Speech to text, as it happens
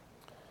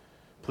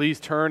Please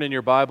turn in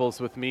your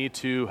Bibles with me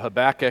to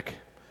Habakkuk,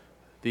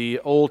 the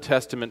Old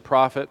Testament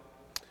prophet.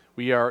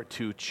 We are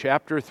to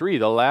chapter 3,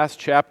 the last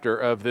chapter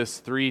of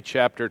this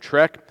 3-chapter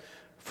trek,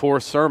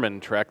 4-sermon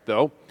trek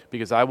though,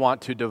 because I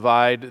want to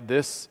divide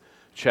this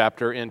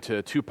chapter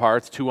into 2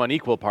 parts, 2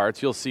 unequal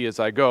parts. You'll see as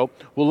I go.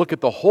 We'll look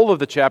at the whole of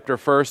the chapter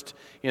first,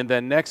 and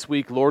then next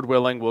week, Lord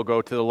willing, we'll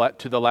go to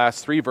the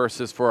last 3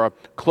 verses for a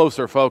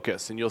closer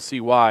focus, and you'll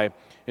see why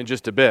in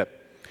just a bit.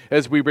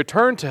 As we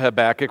return to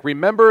Habakkuk,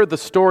 remember the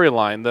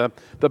storyline,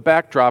 the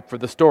backdrop for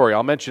the story.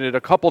 I'll mention it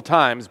a couple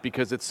times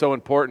because it's so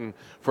important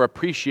for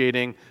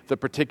appreciating the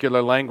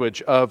particular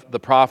language of the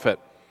prophet.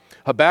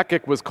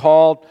 Habakkuk was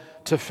called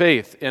to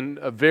faith in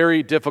a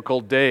very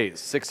difficult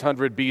days,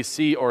 600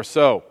 BC or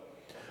so.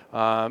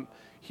 One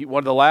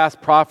of the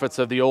last prophets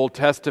of the Old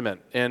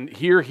Testament. And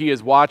here he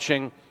is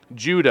watching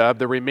Judah,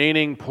 the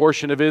remaining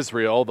portion of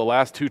Israel, the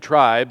last 2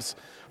 tribes,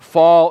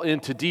 fall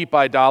into deep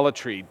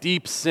idolatry,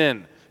 deep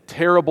sin,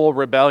 terrible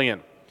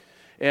rebellion.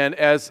 And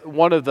as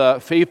one of the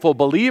faithful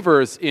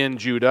believers in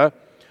Judah,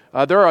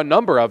 there are a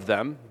number of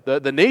them.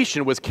 The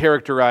nation was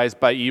characterized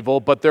by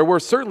evil, but there were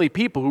certainly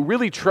people who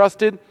really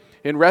trusted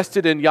and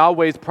rested in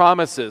Yahweh's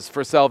promises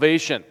for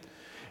salvation.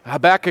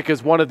 Habakkuk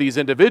is one of these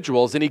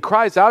individuals, and he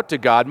cries out to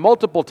God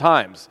multiple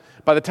times.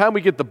 By the time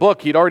we get the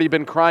book, he'd already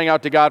been crying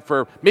out to God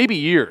for maybe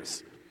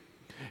years.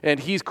 And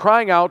he's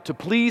crying out to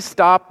please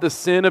stop the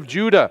sin of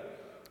Judah,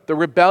 the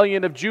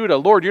rebellion of Judah.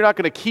 Lord, you're not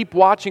going to keep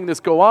watching this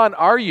go on,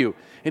 are you?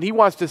 And he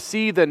wants to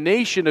see the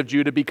nation of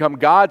Judah become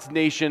God's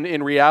nation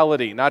in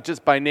reality, not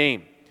just by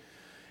name.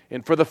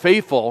 And for the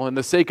faithful, and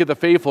the sake of the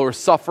faithful who are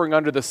suffering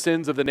under the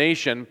sins of the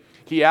nation,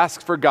 he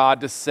asks for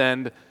God to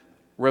send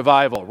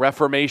revival,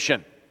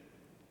 reformation.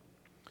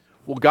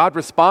 Well, God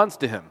responds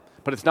to him,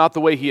 but it's not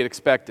the way he had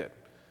expected.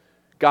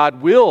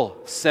 God will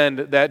send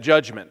that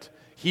judgment.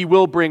 He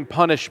will bring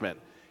punishment.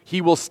 He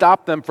will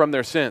stop them from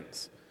their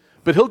sins.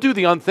 But he'll do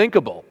the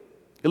unthinkable,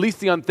 at least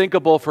the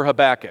unthinkable for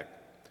Habakkuk.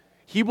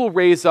 He will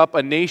raise up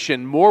a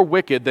nation more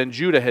wicked than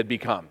Judah had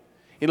become.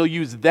 And he'll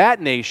use that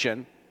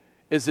nation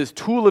as his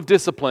tool of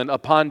discipline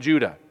upon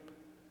Judah.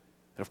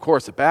 And of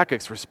course,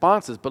 Habakkuk's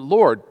response is, but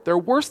Lord, they're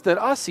worse than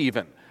us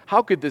even.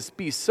 How could this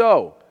be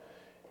so?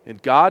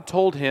 And God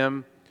told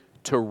him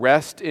to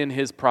rest in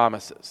his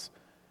promises.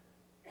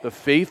 The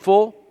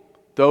faithful,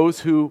 those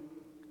who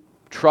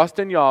trust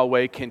in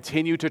Yahweh,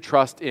 continue to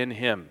trust in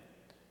him.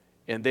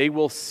 And they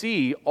will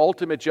see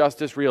ultimate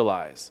justice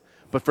realized.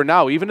 But for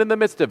now, even in the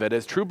midst of it,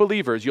 as true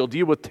believers, you'll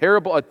deal with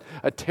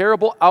a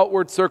terrible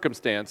outward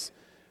circumstance.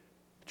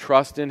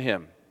 Trust in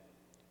him.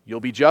 You'll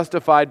be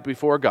justified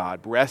before God.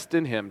 Rest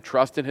in him.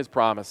 Trust in his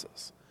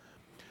promises.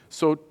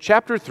 So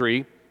chapter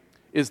 3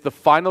 is the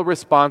final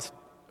response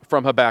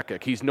from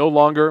Habakkuk. He's no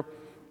longer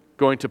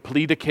going to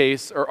plead a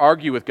case or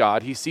argue with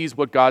God. He sees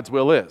what God's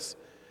will is.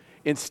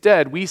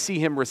 Instead, we see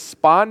him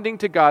responding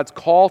to God's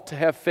call to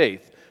have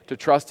faith, to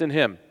trust in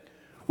him,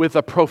 with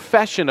a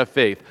profession of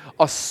faith,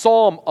 a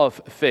psalm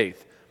of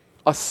faith,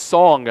 a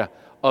song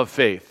of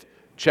faith.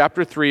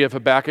 Chapter 3 of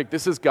Habakkuk,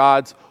 this is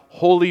God's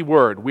holy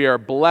word. We are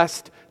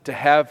blessed to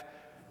have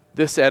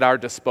this at our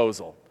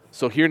disposal.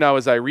 So here now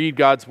as I read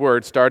God's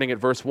word, starting at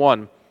verse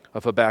 1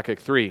 of Habakkuk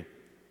 3.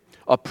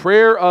 A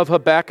prayer of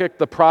Habakkuk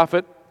the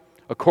prophet,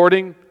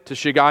 according to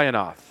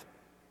Shigionoth.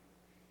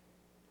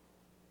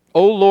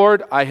 O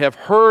Lord, I have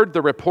heard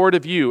the report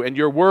of you, and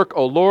your work,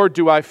 O Lord,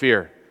 do I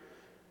fear.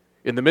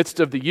 In the midst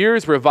of the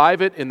years,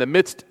 revive it. In the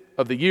midst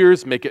of the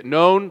years, make it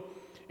known.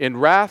 In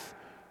wrath,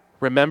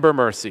 remember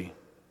mercy.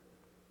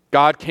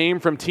 God came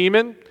from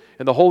Teman,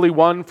 and the Holy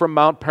One from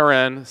Mount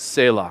Paran,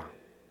 Selah.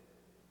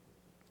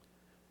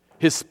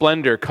 His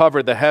splendor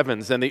covered the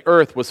heavens, and the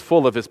earth was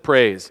full of his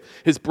praise.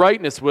 His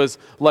brightness was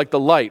like the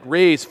light.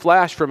 Rays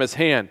flashed from his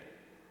hand,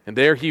 and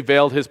there he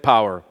veiled his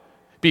power.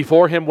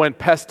 Before him went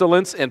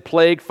pestilence, and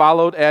plague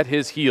followed at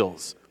his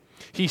heels.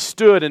 He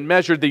stood and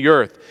measured the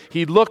earth.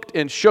 He looked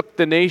and shook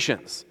the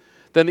nations.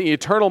 Then the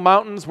eternal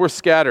mountains were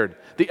scattered.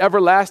 The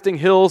everlasting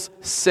hills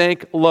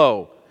sank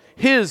low.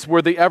 His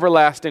were the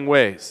everlasting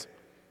ways.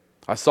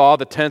 I saw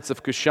the tents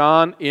of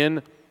Cushan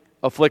in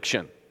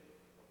affliction.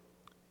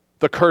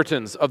 The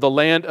curtains of the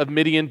land of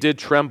Midian did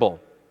tremble.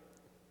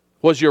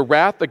 Was your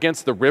wrath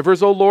against the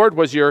rivers, O Lord?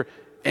 Was your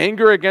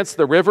anger against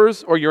the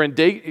rivers, or your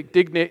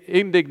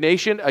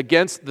indignation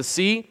against the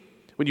sea,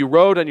 when you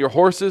rode on your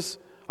horses,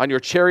 on your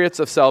chariots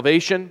of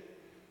salvation?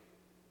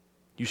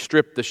 You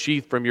stripped the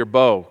sheath from your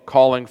bow,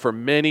 calling for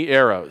many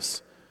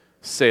arrows.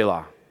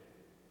 Selah.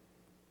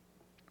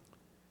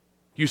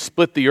 You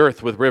split the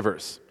earth with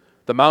rivers.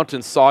 The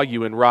mountains saw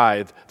you and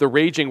writhed. The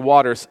raging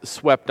waters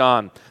swept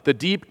on. The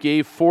deep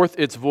gave forth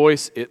its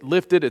voice. It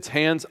lifted its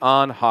hands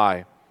on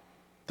high.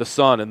 The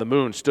sun and the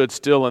moon stood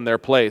still in their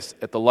place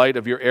at the light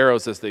of your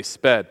arrows as they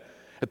sped,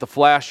 at the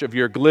flash of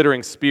your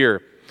glittering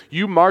spear.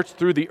 You marched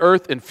through the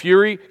earth in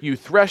fury. You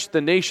threshed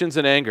the nations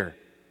in anger.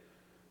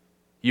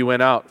 You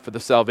went out for the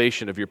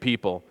salvation of your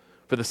people,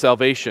 for the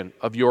salvation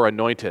of your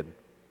anointed.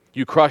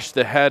 You crushed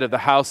the head of the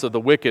house of the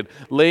wicked,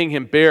 laying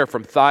him bare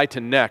from thigh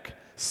to neck.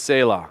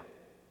 Selah.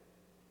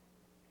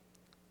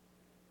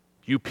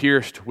 You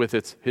pierced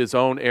with his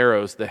own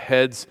arrows the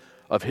heads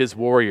of his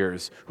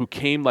warriors, who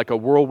came like a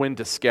whirlwind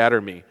to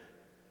scatter me,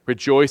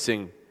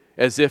 rejoicing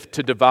as if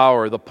to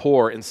devour the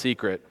poor in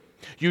secret.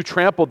 You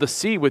trampled the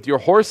sea with your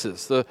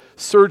horses, the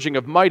surging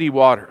of mighty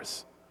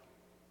waters.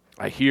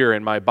 I hear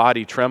and my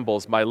body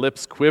trembles, my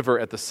lips quiver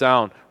at the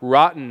sound.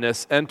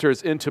 Rottenness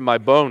enters into my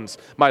bones,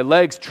 my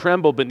legs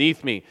tremble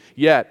beneath me.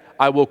 Yet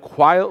I will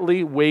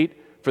quietly wait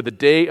for the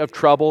day of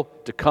trouble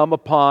to come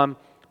upon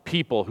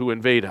people who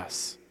invade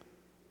us.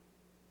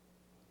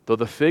 Though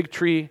the fig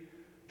tree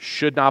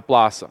should not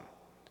blossom,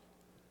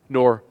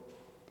 nor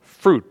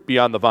fruit be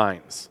on the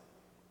vines,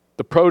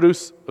 the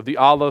produce of the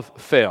olive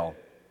fail,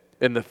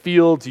 and the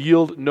fields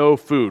yield no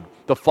food,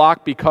 the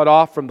flock be cut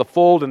off from the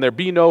fold, and there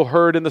be no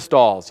herd in the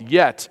stalls,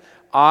 yet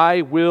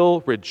I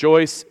will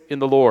rejoice in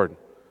the Lord.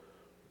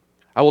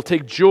 I will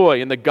take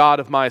joy in the God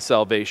of my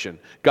salvation.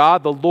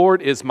 God, the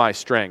Lord, is my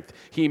strength.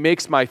 He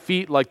makes my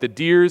feet like the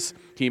deer's.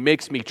 He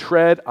makes me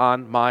tread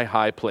on my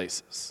high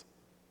places.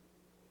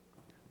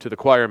 To the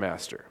choir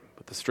master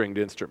with the stringed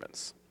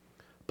instruments.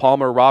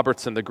 Palmer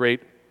Robertson, the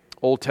great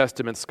Old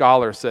Testament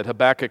scholar, said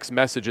Habakkuk's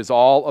message is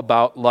all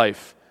about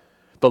life,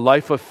 the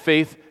life of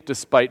faith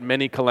despite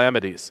many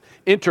calamities.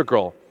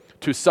 Integral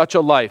to such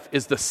a life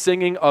is the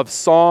singing of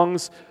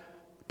songs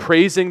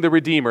praising the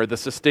Redeemer, the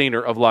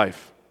sustainer of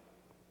life.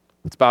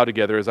 Let's bow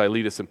together as I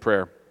lead us in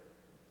prayer.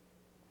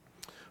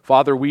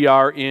 Father, we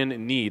are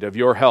in need of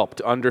your help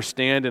to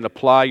understand and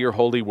apply your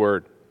holy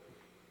word.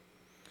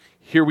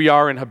 Here we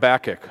are in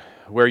Habakkuk,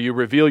 where you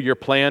reveal your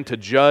plan to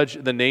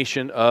judge the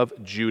nation of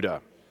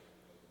Judah.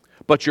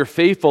 But your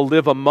faithful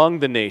live among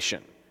the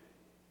nation,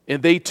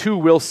 and they too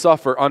will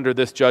suffer under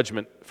this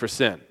judgment for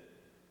sin.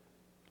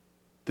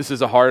 This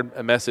is a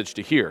hard message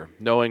to hear,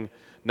 knowing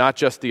not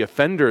just the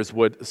offenders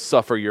would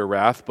suffer your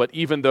wrath, but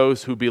even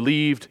those who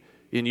believed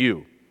in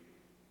you,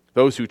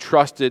 those who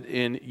trusted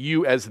in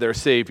you as their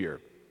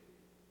Savior,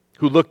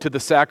 who looked to the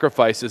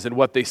sacrifices and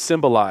what they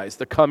symbolize,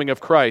 the coming of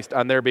Christ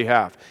on their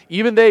behalf.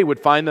 Even they would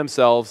find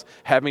themselves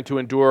having to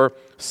endure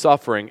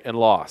suffering and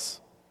loss.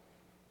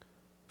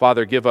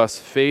 Father, give us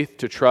faith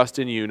to trust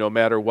in you no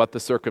matter what the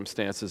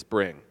circumstances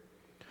bring.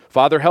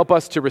 Father, help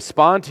us to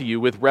respond to you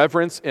with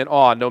reverence and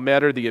awe no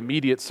matter the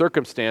immediate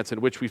circumstance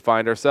in which we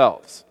find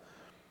ourselves.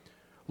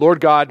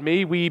 Lord God,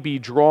 may we be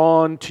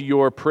drawn to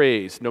your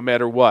praise no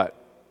matter what.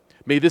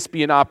 May this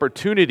be an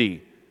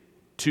opportunity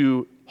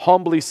to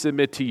humbly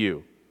submit to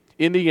you.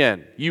 In the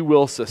end, you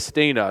will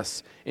sustain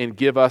us and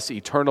give us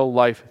eternal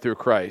life through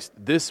Christ.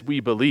 This we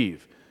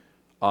believe.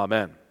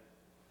 Amen.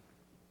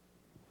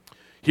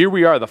 Here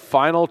we are, the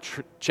final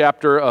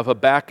chapter of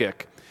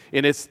Habakkuk,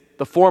 and it's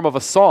the form of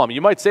a psalm.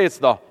 You might say it's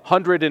the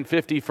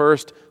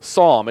 151st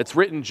psalm. It's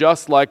written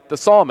just like the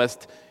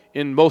psalmist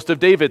in most of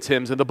David's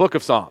hymns in the book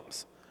of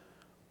Psalms.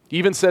 He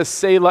even says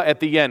Selah at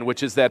the end,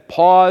 which is that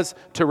pause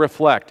to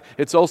reflect.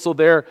 It's also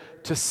there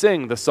to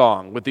sing the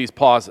song with these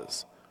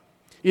pauses.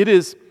 It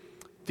is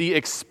the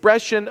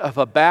expression of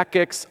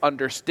Habakkuk's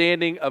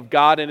understanding of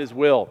God and his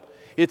will.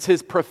 It's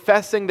his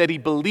professing that he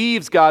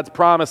believes God's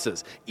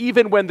promises,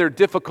 even when they're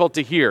difficult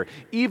to hear,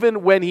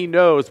 even when he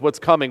knows what's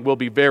coming will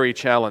be very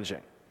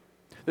challenging.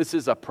 This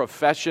is a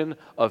profession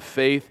of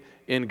faith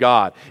in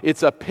God.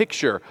 It's a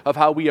picture of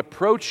how we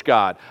approach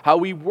God, how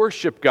we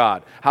worship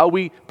God, how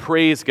we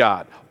praise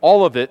God.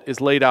 All of it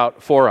is laid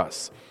out for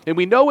us. And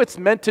we know it's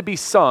meant to be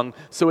sung,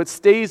 so it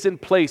stays in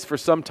place for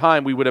some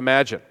time, we would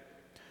imagine.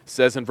 It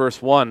says in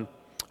verse 1,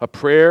 a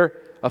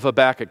prayer of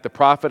Habakkuk, the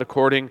prophet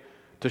according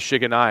to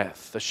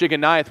Shigionoth. The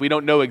Shigionoth, we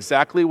don't know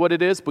exactly what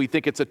it is, but we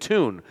think it's a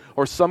tune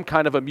or some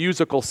kind of a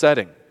musical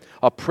setting.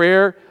 A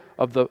prayer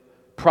of the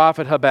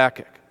prophet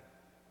Habakkuk.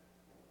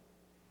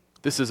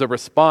 This is a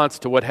response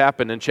to what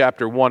happened in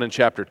chapter 1 and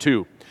chapter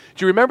 2.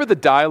 Do you remember the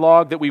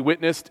dialogue that we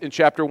witnessed in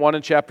chapter 1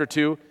 and chapter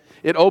 2?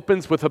 It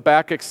opens with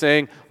Habakkuk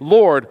saying,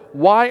 Lord,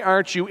 why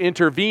aren't you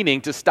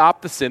intervening to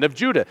stop the sin of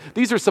Judah?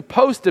 These are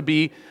supposed to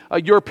be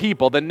your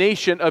people, the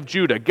nation of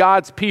Judah,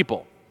 God's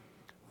people.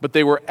 But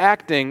they were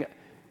acting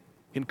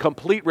in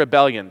complete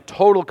rebellion,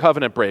 total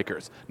covenant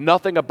breakers.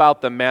 Nothing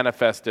about them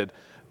manifested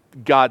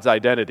God's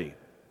identity.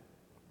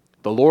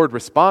 The Lord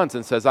responds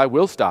and says, I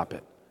will stop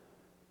it,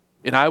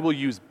 and I will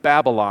use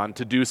Babylon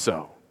to do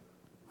so.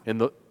 And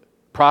the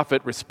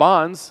prophet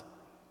responds,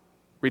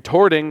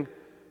 retorting,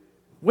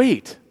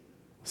 wait,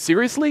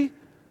 seriously?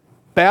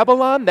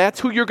 Babylon, that's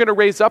who you're going to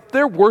raise up?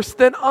 They're worse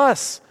than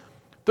us.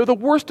 They're the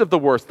worst of the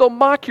worst. They'll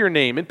mock your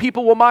name, and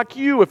people will mock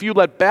you if you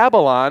let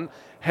Babylon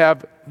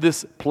have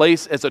this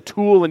place as a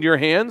tool in your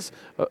hands,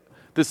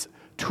 this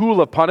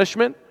tool of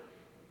punishment.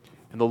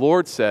 And the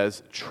Lord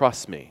says,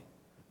 trust me.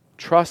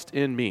 Trust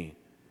in me.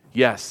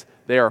 Yes,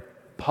 they are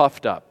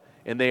puffed up,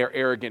 and they are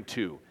arrogant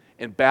too.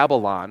 And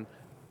Babylon,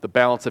 the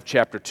balance of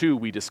chapter 2,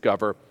 we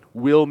discover,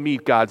 will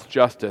meet God's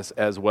justice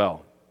as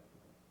well.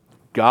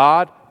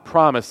 God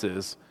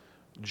promises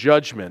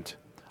judgment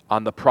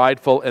on the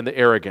prideful and the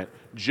arrogant,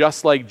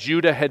 just like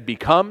Judah had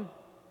become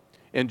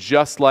and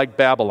just like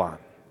Babylon.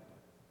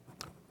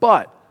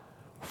 But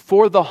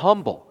for the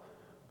humble,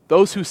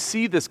 those who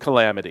see this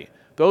calamity,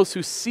 those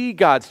who see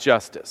God's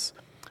justice.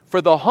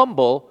 For the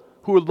humble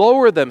who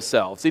lower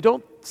themselves, they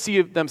don't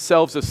see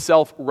themselves as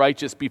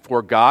self-righteous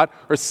before God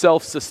or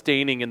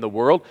self-sustaining in the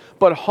world,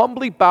 but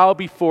humbly bow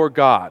before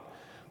God.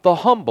 The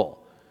humble,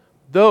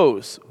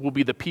 those will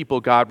be the people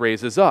God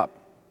raises up.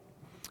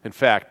 In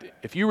fact,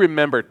 if you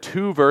remember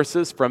 2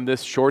 verses from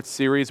this short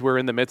series we're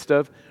in the midst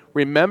of,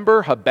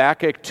 remember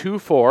Habakkuk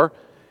 2:4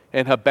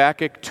 and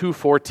Habakkuk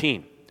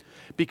 2:14,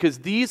 because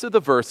these are the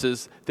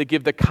verses that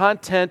give the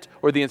content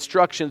or the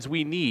instructions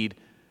we need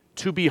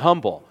to be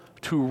humble,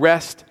 to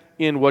rest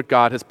in what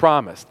God has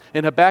promised.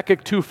 In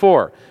Habakkuk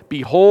 2:4,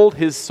 behold,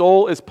 his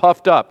soul is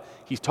puffed up.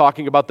 He's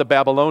talking about the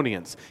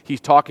Babylonians.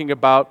 He's talking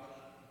about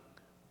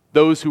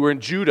those who are in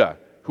Judah,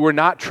 who are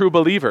not true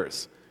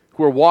believers,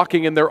 who are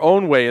walking in their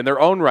own way, in their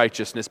own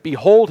righteousness.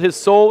 Behold, his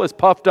soul is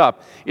puffed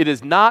up. It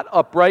is not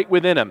upright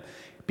within him.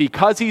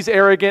 Because he's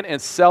arrogant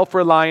and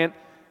self-reliant,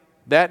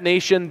 that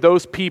nation,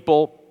 those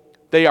people,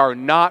 they are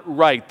not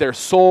right. Their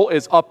soul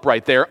is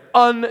upright. They are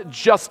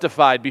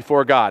unjustified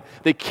before God.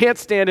 They can't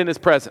stand in his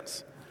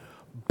presence.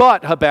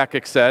 But,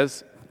 Habakkuk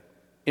says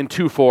in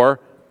 2:4,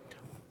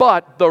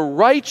 but the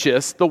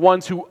righteous, the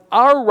ones who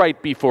are right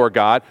before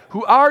God,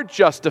 who are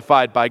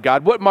justified by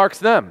God, what marks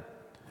them?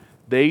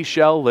 They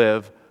shall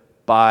live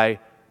by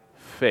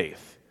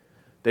faith.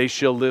 They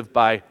shall live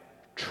by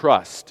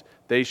trust.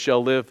 They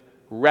shall live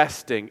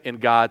resting in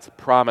God's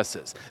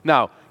promises.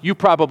 Now, you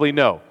probably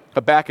know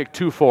Habakkuk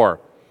 2:4,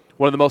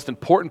 one of the most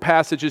important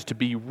passages to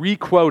be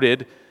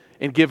requoted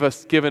and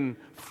given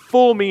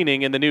full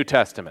meaning in the New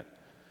Testament.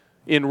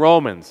 In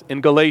Romans, in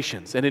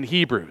Galatians, and in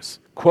Hebrews,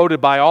 quoted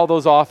by all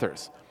those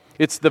authors.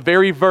 It's the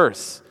very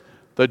verse,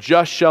 the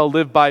just shall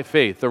live by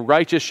faith, the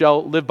righteous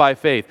shall live by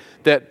faith,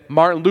 that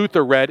Martin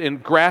Luther read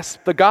and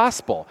grasped the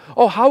gospel.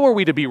 Oh, how are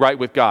we to be right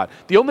with God?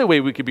 The only way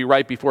we can be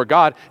right before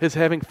God is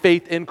having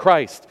faith in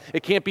Christ.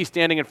 It can't be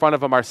standing in front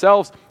of him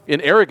ourselves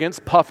in arrogance,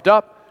 puffed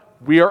up.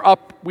 We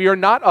are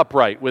not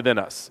upright within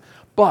us.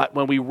 But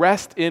when we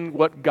rest in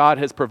what God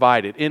has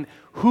provided, in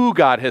who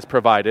God has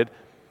provided,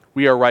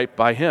 we are right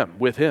by him,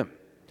 with him.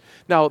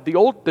 Now,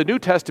 the New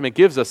Testament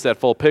gives us that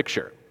full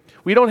picture.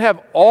 We don't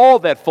have all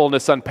that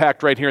fullness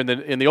unpacked right here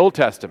in the Old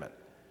Testament.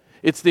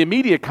 It's the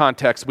immediate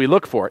context we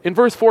look for. In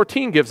verse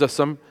 14 gives us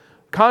some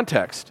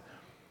context.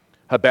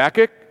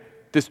 Habakkuk,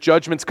 this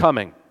judgment's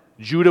coming.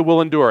 Judah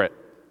will endure it.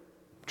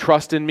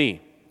 Trust in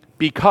me.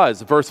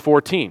 Because, verse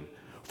 14,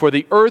 for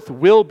the earth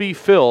will be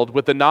filled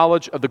with the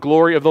knowledge of the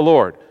glory of the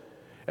Lord,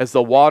 as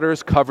the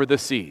waters cover the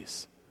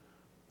seas.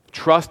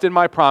 Trust in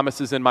my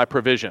promises and my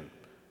provision.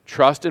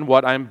 Trust in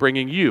what I'm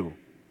bringing you.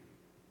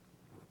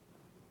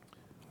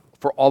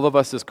 For all of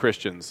us as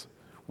Christians,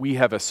 we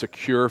have a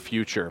secure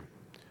future.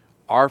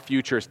 Our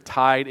future is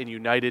tied and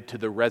united to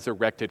the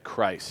resurrected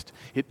Christ.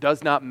 It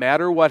does not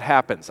matter what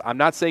happens. I'm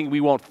not saying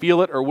we won't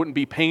feel it or wouldn't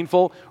be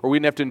painful or we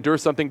wouldn't have to endure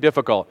something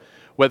difficult,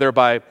 whether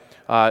by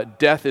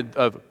death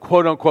of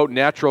quote-unquote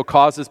natural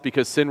causes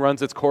because sin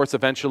runs its course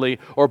eventually,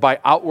 or by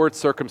outward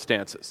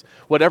circumstances.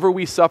 Whatever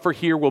we suffer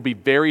here will be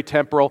very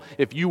temporal.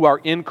 If you are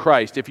in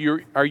Christ, if you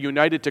are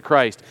united to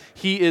Christ,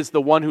 he is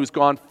the one who's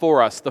gone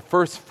for us, the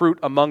first fruit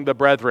among the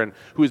brethren,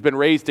 who's been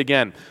raised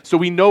again. So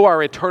we know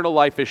our eternal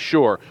life is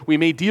sure. We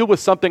may deal with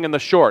something in the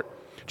short,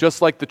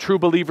 just like the true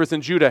believers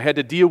in Judah had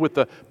to deal with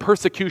the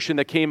persecution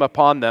that came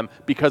upon them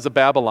because of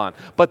Babylon.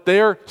 But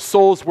their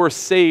souls were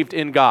saved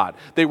in God.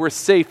 They were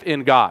safe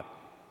in God.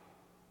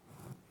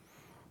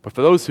 But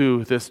for those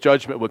who this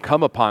judgment would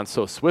come upon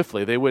so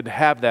swiftly, they would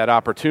have that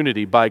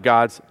opportunity by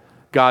God's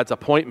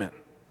appointment.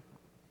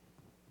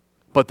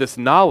 But this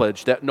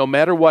knowledge that no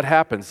matter what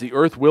happens, the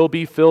earth will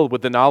be filled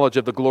with the knowledge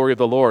of the glory of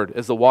the Lord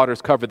as the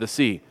waters cover the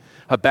sea.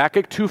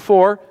 Habakkuk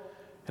 2:4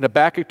 and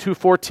Habakkuk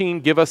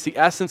 2:14 give us the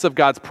essence of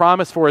God's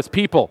promise for his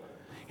people.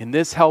 And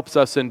this helps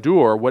us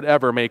endure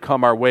whatever may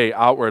come our way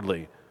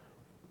outwardly.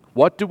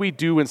 What do we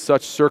do in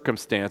such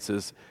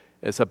circumstances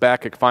as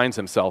Habakkuk finds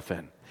himself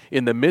in?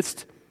 In the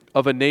midst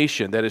of a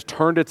nation that has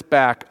turned its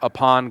back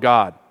upon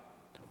God,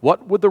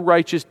 what would the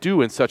righteous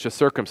do in such a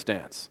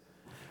circumstance?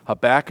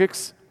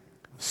 Habakkuk's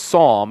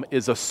psalm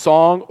is a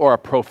song or a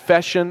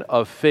profession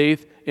of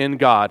faith in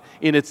God.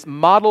 And it's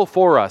model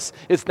for us.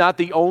 It's not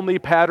the only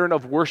pattern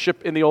of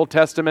worship in the Old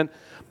Testament,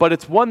 but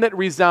it's one that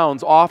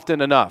resounds often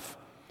enough.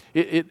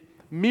 It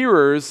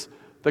mirrors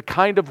the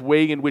kind of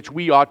way in which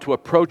we ought to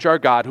approach our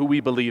God, who we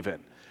believe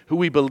in, who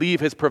we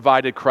believe has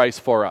provided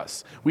Christ for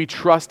us. We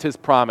trust his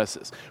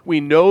promises. We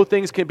know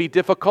things can be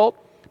difficult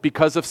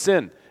because of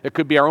sin. It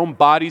could be our own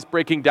bodies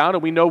breaking down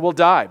and we know we'll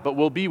die, but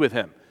we'll be with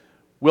him.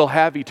 We'll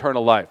have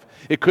eternal life.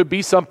 It could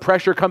be some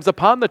pressure comes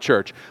upon the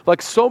church,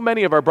 like so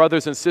many of our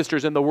brothers and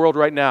sisters in the world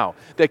right now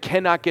that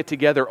cannot get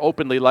together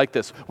openly like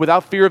this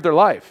without fear of their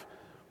life.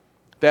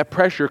 That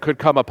pressure could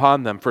come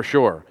upon them for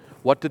sure.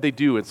 What did they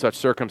do in such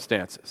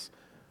circumstances?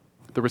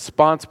 The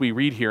response we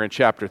read here in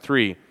chapter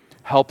 3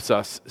 helps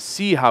us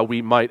see how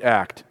we might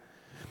act.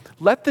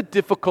 Let the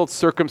difficult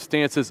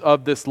circumstances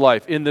of this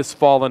life in this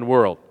fallen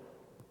world,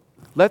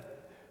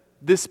 let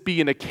this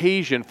be an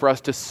occasion for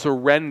us to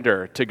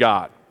surrender to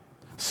God.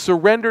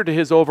 Surrender to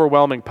his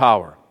overwhelming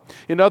power.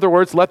 In other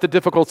words, let the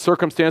difficult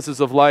circumstances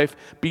of life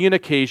be an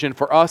occasion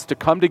for us to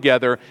come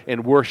together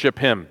and worship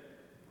him.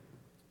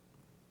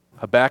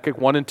 Habakkuk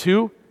 1 and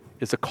 2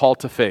 is a call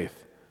to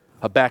faith.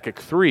 Habakkuk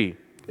 3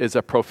 is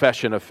a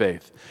profession of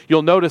faith.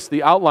 You'll notice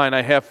the outline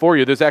I have for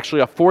you. There's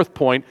actually a fourth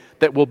point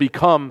that will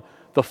become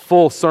the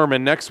full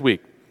sermon next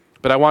week,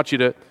 but I want you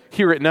to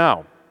hear it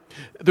now.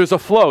 There's a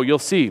flow, you'll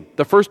see.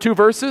 The first two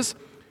verses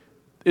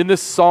in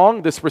this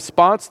song, this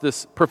response,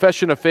 this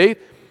profession of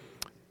faith,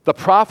 the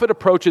prophet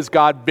approaches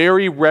God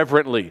very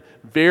reverently,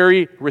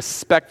 very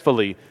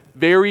respectfully,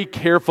 very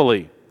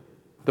carefully,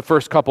 the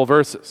first couple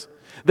verses.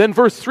 Then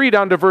verse 3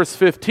 down to verse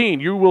 15,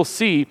 you will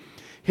see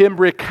him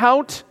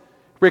recount,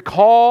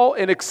 recall,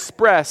 and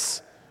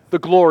express the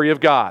glory of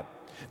God.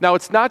 Now,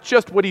 it's not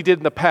just what he did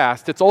in the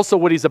past, it's also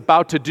what he's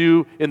about to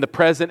do in the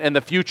present and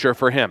the future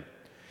for him.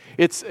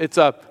 It's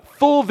a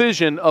full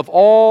vision of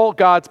all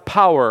God's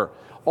power,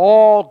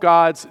 all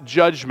God's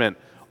judgment,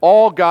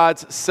 all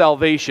God's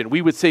salvation.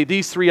 We would say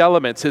these three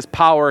elements, his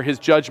power, his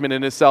judgment,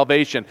 and his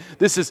salvation.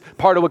 This is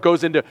part of what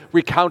goes into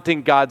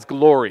recounting God's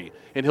glory.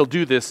 And he'll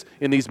do this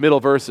in these middle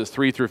verses,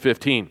 3 through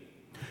 15.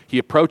 He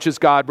approaches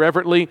God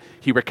reverently,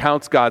 he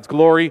recounts God's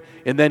glory,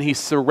 and then he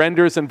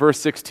surrenders in verse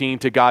 16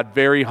 to God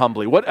very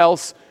humbly. What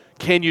else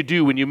can you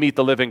do when you meet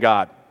the living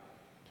God?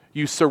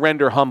 You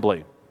surrender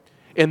humbly.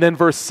 And then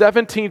verse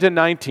 17 to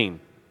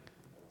 19,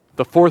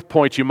 the fourth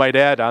point you might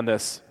add on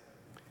this,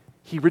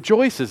 he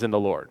rejoices in the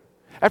Lord.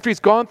 After he's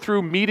gone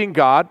through meeting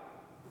God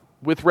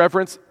with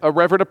reverence, a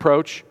reverent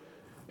approach,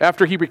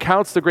 after he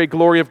recounts the great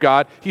glory of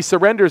God, he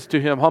surrenders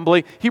to him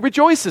humbly. He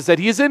rejoices that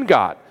he is in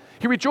God.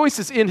 He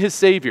rejoices in his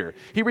Savior.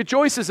 He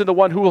rejoices in the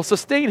one who will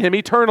sustain him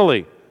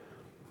eternally.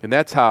 And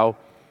that's how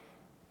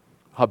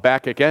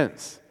Habakkuk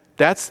ends.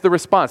 That's the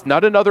response.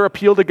 Not another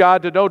appeal to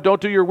God to, no, don't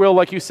do your will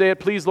like you say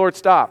it. Please, Lord,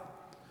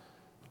 stop.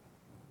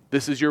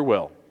 This is your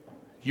will.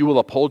 You will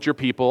uphold your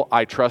people.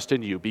 I trust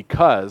in you,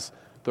 because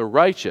the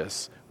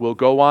righteous will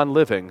go on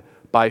living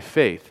by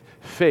faith.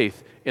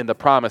 Faith in the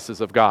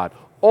promises of God,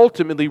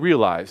 ultimately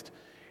realized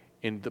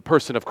in the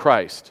person of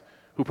Christ,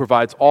 who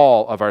provides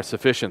all of our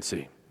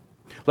sufficiency.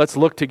 Let's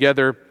look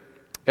together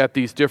at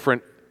these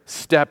different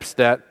steps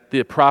that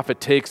the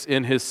prophet takes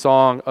in his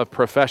song of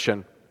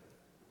profession.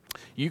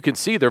 You can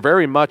see they're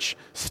very much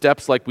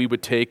steps like we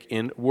would take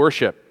in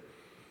worship.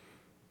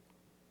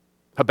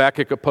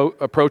 Habakkuk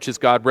approaches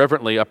God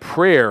reverently, a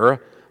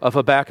prayer of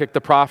Habakkuk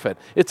the prophet.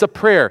 It's a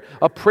prayer.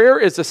 A prayer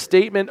is a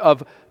statement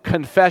of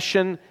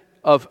confession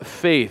of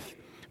faith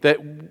that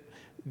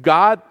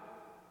God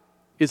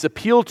is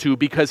appealed to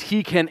because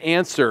he can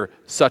answer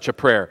such a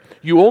prayer.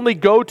 You only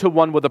go to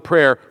one with a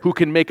prayer who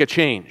can make a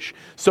change.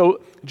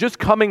 So just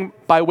coming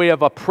by way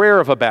of a prayer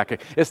of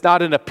Habakkuk, it's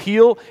not an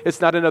appeal,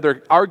 it's not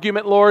another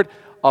argument, Lord,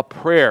 a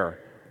prayer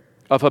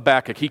of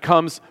Habakkuk. He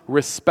comes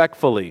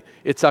respectfully.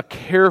 It's a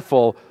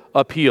careful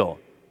appeal.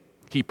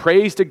 He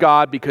prays to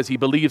God because he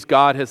believes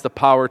God has the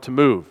power to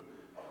move.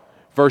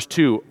 Verse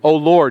 2, O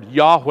Lord,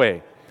 Yahweh.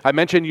 I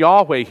mention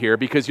Yahweh here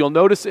because you'll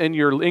notice in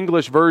your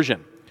English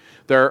version,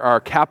 there are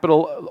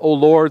capital O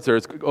Lords,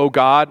 there's O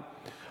God.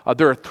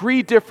 There are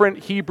three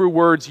different Hebrew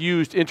words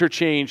used,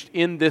 interchanged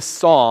in this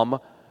psalm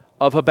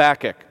of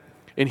Habakkuk.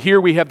 And here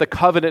we have the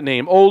covenant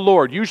name, O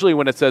Lord, usually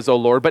when it says O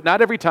Lord, but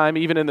not every time,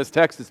 even in this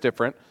text it's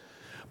different.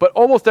 But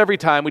almost every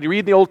time when you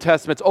read the Old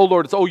Testament, it's O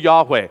Lord, it's O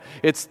Yahweh.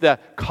 It's the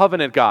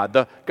covenant God,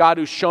 the God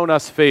who's shown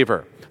us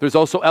favor. There's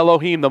also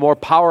Elohim, the more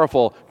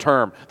powerful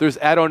term. There's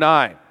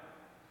Adonai.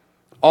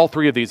 All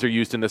three of these are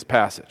used in this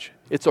passage.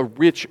 It's a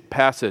rich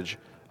passage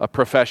of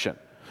profession.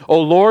 O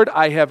Lord,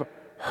 I have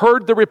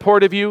heard the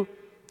report of you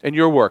and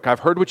your work. I've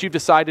heard what you've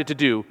decided to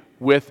do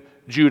with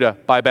Judah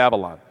by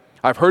Babylon.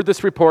 I've heard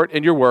this report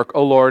and your work.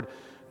 O Lord,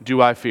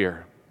 do I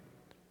fear?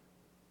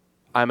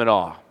 I'm in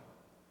awe.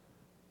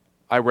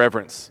 I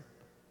reverence.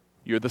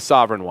 You're the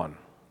sovereign one.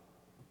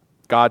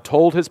 God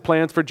told his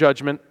plans for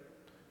judgment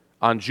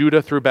on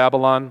Judah through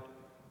Babylon,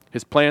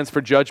 his plans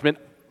for judgment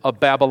of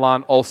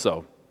Babylon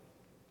also.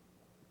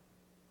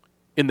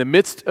 In the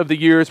midst of the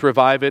years,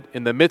 revive it.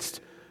 In the midst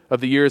of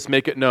the years,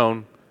 make it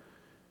known.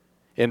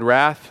 In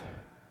wrath,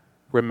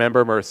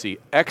 remember mercy.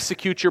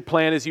 Execute your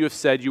plan as you have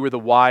said. You are the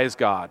wise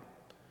God.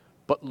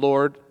 But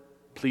Lord,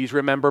 please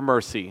remember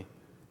mercy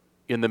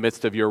in the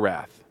midst of your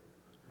wrath.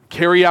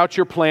 Carry out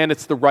your plan.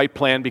 It's the right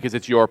plan because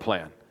it's your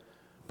plan.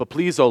 But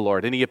please, O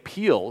Lord, and he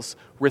appeals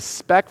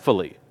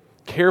respectfully,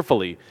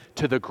 carefully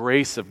to the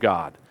grace of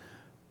God,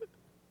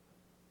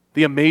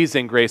 the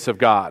amazing grace of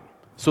God,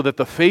 so that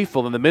the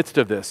faithful in the midst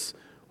of this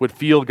would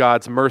feel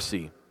God's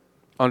mercy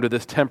under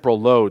this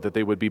temporal load that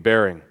they would be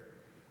bearing.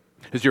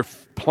 As your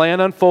plan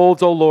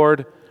unfolds, O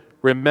Lord,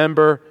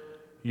 remember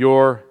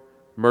your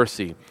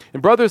mercy.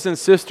 And brothers and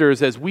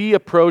sisters, as we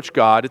approach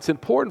God, it's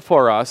important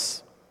for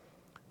us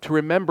to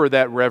remember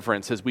that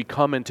reverence as we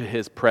come into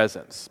his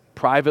presence,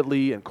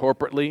 privately and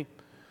corporately,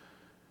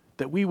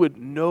 that we would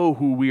know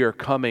who we are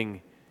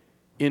coming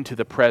into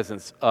the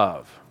presence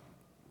of.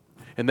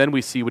 And then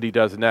we see what he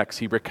does next.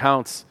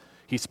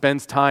 He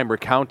spends time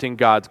recounting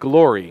God's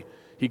glory.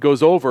 He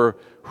goes over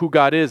who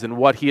God is and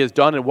what he has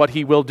done and what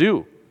he will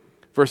do.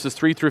 Verses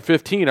 3 through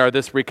 15 are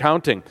this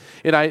recounting.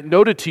 And I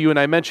noted to you, and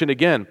I mentioned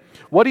again,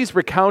 what he's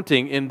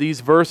recounting in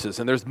these verses,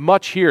 and there's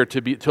much here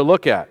to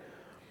look at.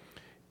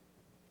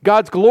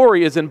 God's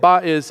glory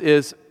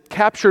is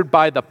captured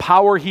by the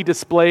power he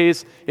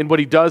displays in what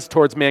he does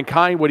towards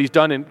mankind, what he's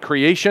done in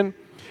creation.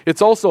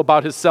 It's also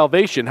about his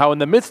salvation, how in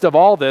the midst of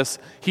all this,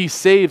 he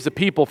saves a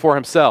people for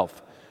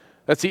himself.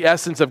 That's the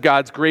essence of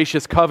God's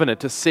gracious covenant,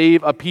 to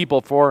save a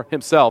people for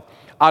himself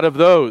out of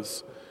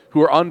those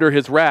who are under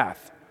his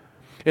wrath.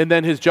 And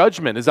then his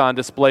judgment is on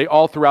display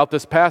all throughout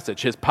this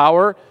passage. His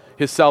power,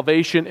 his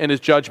salvation, and his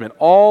judgment,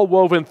 all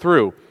woven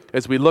through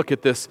as we look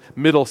at this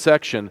middle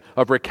section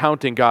of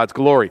recounting God's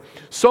glory.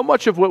 So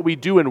much of what we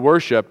do in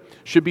worship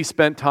should be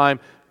spent time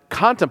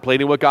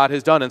contemplating what God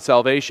has done in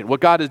salvation,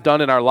 what God has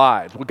done in our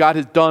lives, what God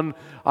has done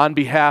on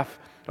behalf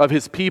of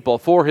his people,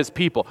 for his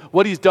people,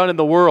 what he's done in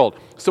the world.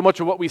 So much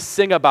of what we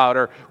sing about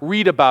or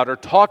read about or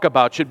talk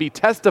about should be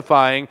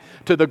testifying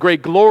to the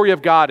great glory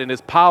of God in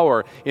his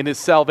power, in his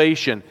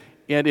salvation,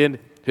 and in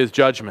his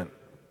judgment.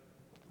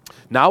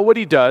 Now what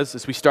he does,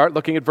 as we start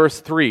looking at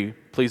verse 3,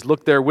 please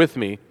look there with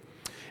me,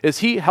 is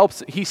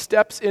he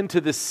steps into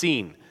the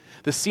scene.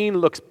 The scene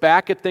looks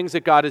back at things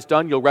that God has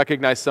done. You'll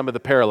recognize some of the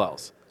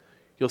parallels.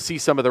 You'll see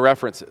some of the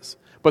references.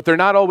 But they're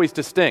not always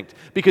distinct,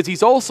 because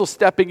he's also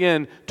stepping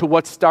in to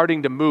what's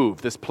starting to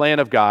move, this plan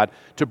of God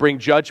to bring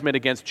judgment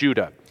against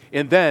Judah,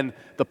 and then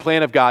the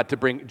plan of God to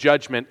bring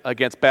judgment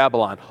against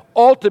Babylon,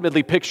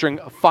 ultimately picturing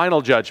a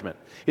final judgment.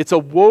 It's a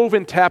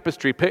woven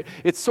tapestry.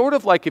 It's sort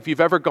of like if you've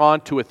ever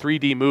gone to a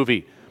 3D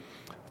movie.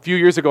 A few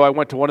years ago, I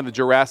went to one of the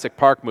Jurassic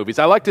Park movies.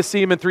 I like to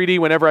see them in 3D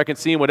whenever I can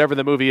see them, whatever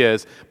the movie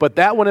is. But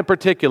that one in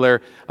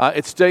particular,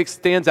 it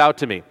stands out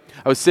to me.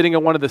 I was sitting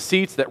in one of the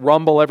seats that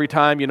rumble every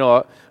time,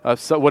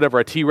 whatever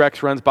a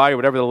T-Rex runs by, or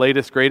whatever the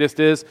latest, greatest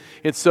is.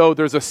 And so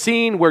there's a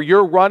scene where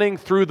you're running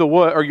through the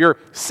wood, or you're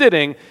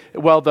sitting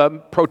while the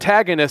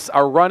protagonists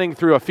are running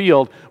through a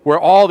field where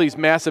all these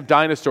massive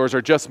dinosaurs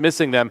are just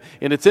missing them.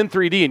 And it's in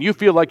 3D, and you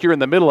feel like you're in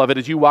the middle of it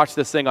as you watch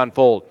this thing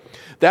unfold.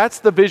 That's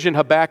the vision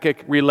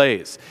Habakkuk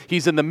relays.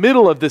 He's in the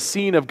middle of the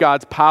scene of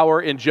God's power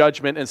and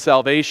judgment and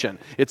salvation.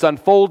 It's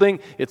unfolding,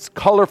 it's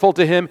colorful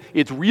to him,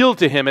 it's real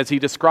to him as he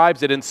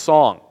describes it in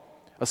song,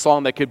 a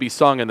song that could be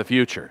sung in the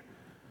future.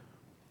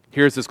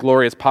 Here's this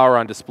glorious power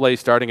on display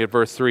starting at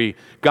verse 3.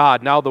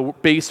 God, now the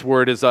base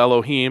word is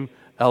Elohim,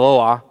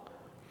 Eloah.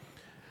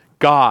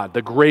 God,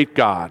 the great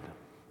God,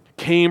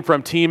 came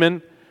from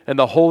Teman, and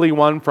the Holy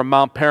One from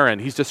Mount Paran.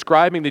 He's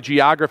describing the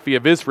geography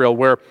of Israel,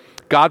 where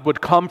God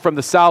would come from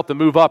the south and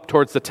move up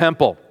towards the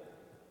temple.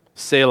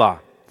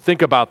 Selah.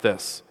 Think about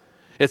this.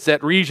 It's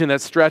that region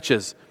that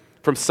stretches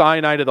from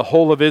Sinai to the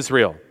whole of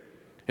Israel.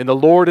 And the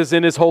Lord is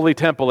in his holy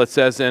temple, it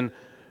says in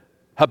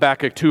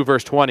Habakkuk 2,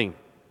 verse 20.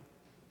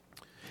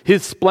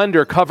 His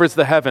splendor covers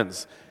the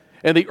heavens,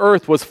 and the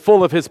earth was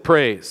full of his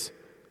praise.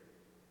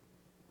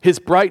 His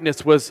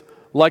brightness was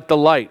like the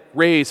light.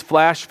 Rays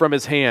flashed from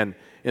his hand,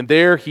 and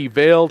there he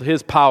veiled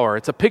his power.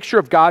 It's a picture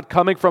of God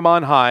coming from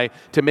on high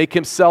to make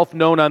himself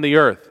known on the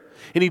earth.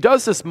 And he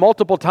does this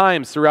multiple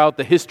times throughout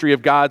the history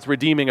of God's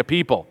redeeming a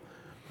people.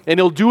 And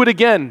he'll do it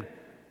again,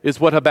 is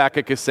what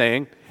Habakkuk is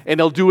saying. And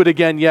he'll do it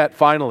again yet,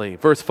 finally.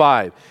 Verse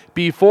 5.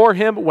 Before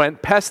him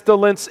went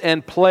pestilence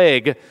and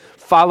plague,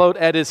 followed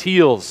at his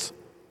heels.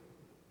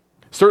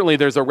 Certainly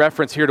there's a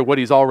reference here to what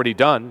he's already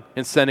done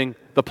in sending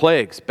the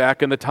plagues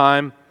back in the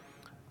time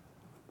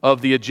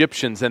of the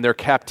Egyptians and their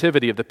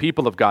captivity of the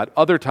people of God.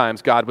 Other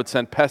times God would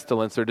send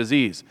pestilence or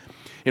disease.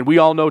 And we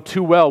all know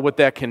too well what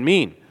that can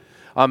mean.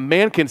 A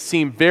man can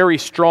seem very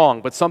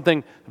strong, but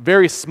something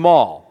very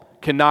small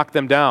can knock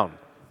them down.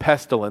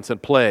 Pestilence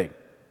and plague.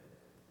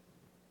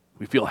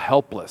 We feel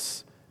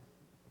helpless,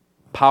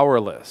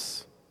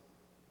 powerless,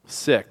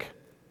 sick.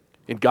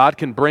 And God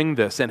can bring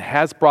this and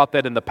has brought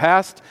that in the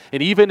past.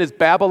 And even as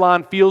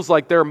Babylon feels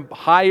like they're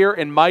higher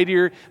and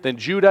mightier than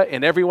Judah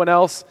and everyone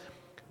else,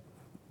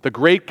 the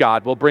great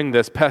God will bring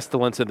this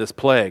pestilence and this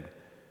plague,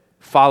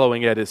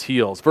 following at his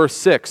heels. Verse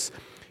 6,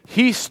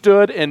 he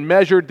stood and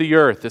measured the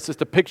earth. This is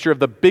the picture of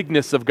the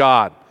bigness of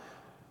God.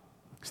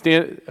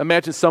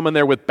 Imagine someone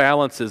there with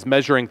balances,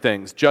 measuring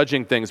things,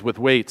 judging things with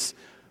weights.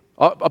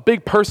 A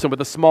big person with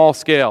a small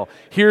scale.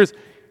 Here's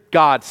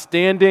God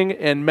standing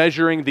and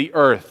measuring the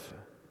earth.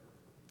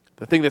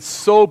 The thing that's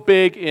so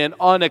big and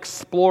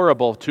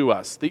unexplorable to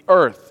us, the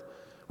earth.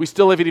 We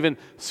still haven't even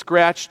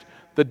scratched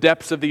the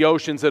depths of the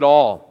oceans at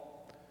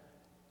all.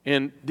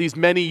 And these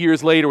many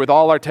years later, with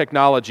all our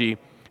technology,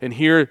 and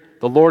here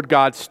the Lord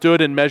God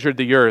stood and measured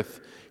the earth.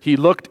 He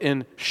looked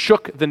and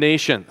shook the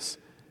nations.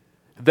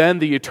 Then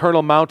the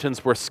eternal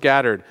mountains were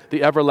scattered.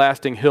 The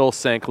everlasting hills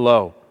sank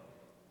low.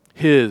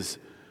 His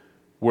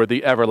were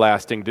the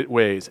everlasting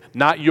ways.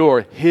 Not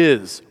your,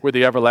 his were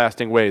the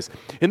everlasting ways.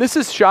 And this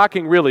is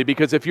shocking, really,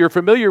 because if you're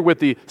familiar with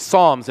the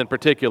Psalms in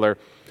particular,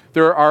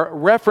 there are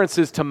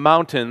references to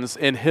mountains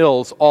and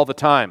hills all the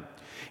time.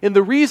 And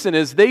the reason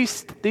is they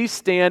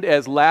stand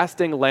as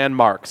lasting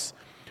landmarks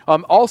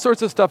All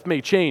sorts of stuff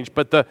may change,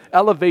 but the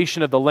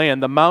elevation of the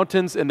land, the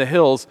mountains and the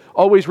hills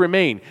always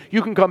remain.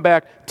 You can come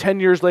back 10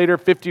 years later,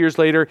 50 years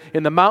later,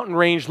 and the mountain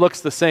range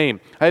looks the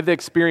same. I have the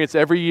experience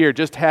every year,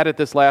 just had it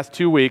this last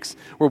 2 weeks,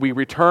 where we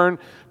return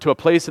to a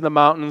place in the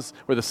mountains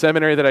where the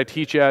seminary that I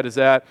teach at is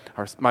at.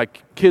 My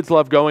kids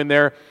love going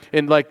there,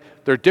 and there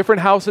are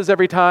different houses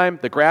every time.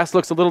 The grass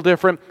looks a little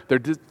different. There are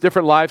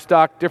different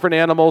livestock, different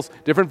animals,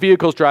 different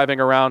vehicles driving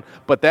around,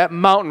 but that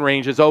mountain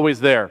range is always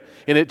there.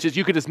 And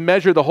you could just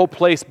measure the whole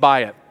place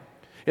by it.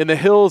 And the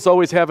hills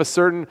always have a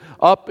certain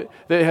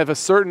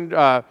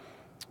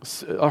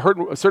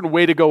certain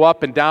way to go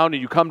up and down,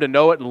 and you come to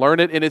know it and learn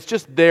it, and it's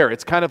just there.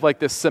 It's kind of like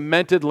this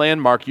cemented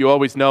landmark you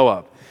always know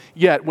of.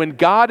 Yet, when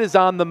God is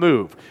on the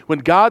move, when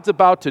God's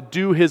about to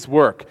do his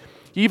work,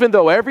 even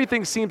though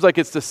everything seems like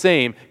it's the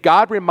same,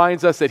 God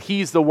reminds us that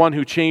he's the one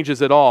who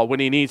changes it all when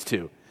he needs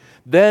to.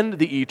 Then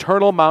the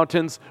eternal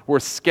mountains were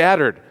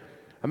scattered.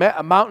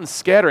 A mountain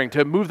scattering,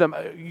 to move them,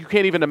 you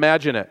can't even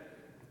imagine it.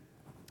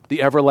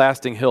 The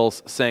everlasting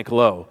hills sank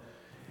low.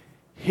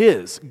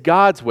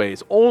 God's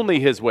ways, only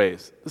his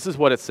ways, this is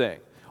what it's saying,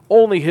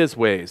 only his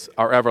ways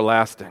are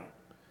everlasting.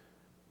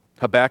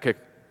 Habakkuk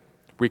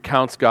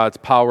recounts God's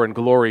power and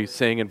glory,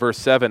 saying in verse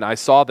 7, I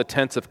saw the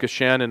tents of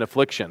Cushan in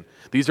affliction.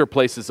 These are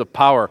places of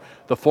power,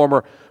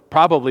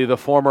 probably the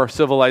former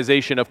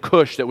civilization of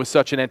Cush that was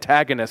such an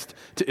antagonist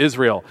to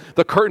Israel.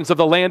 The curtains of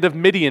the land of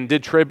Midian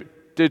did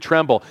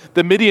tremble.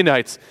 The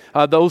Midianites,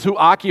 those who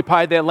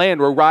occupied that land,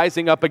 were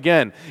rising up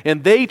again,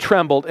 and they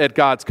trembled at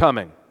God's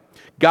coming.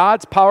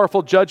 God's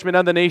powerful judgment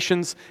on the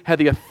nations had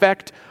the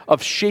effect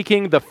of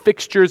shaking the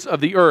fixtures of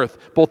the earth,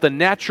 both the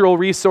natural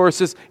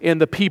resources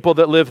and the people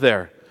that live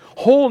there.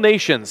 Whole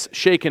nations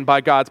shaken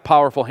by God's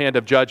powerful hand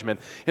of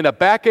judgment. And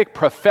Habakkuk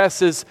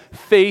professes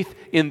faith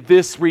in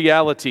this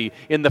reality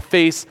in the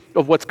face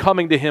of what's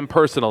coming to him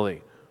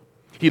personally.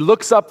 He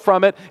looks up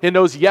from it and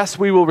knows, yes,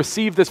 we will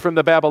receive this from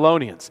the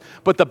Babylonians,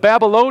 but the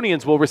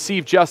Babylonians will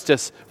receive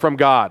justice from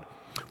God.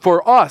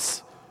 For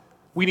us,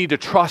 we need to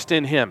trust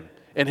in him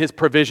and his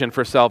provision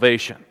for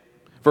salvation.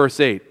 Verse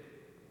 8,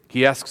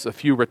 he asks a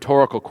few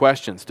rhetorical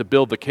questions to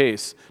build the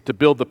case, to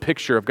build the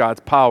picture of God's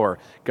power,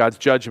 God's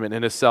judgment,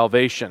 and his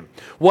salvation.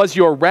 Was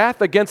your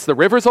wrath against the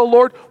rivers, O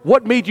Lord?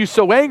 What made you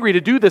so angry to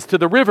do this to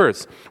the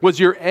rivers? Was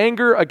your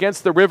anger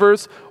against the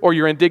rivers, or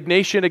your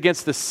indignation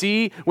against the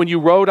sea when you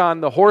rode on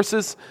the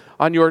horses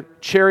on your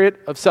chariot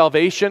of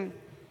salvation?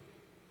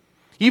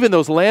 Even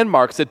those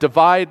landmarks that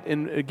divide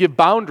and give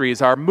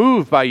boundaries are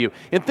moved by you.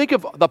 And think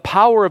of the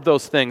power of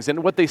those things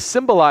and what they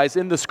symbolize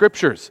in the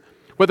scriptures.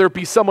 Whether it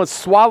be someone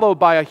swallowed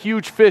by a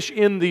huge fish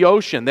in the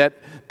ocean, that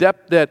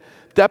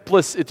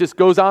depthless, it just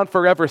goes on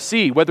forever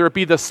sea. Whether it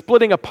be the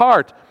splitting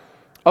apart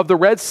of the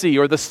Red Sea,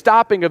 or the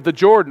stopping of the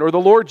Jordan, or the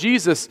Lord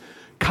Jesus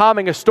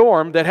calming a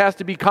storm that has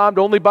to be calmed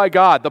only by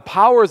God. The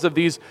powers of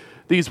these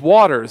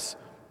waters.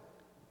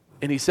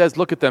 And he says,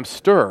 look at them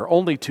stir,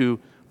 only to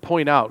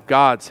point out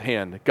God's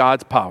hand,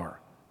 God's power.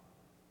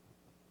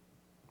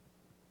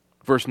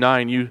 Verse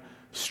 9, you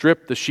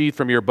strip the sheath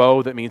from your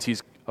bow. That means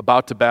he's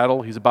about to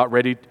battle. He's about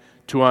ready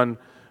to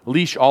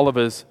unleash all of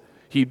his.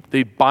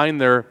 They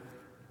bind their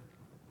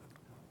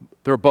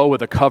bow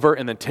with a cover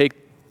and then take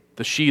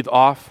the sheath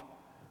off,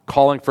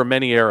 calling for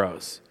many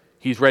arrows.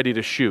 He's ready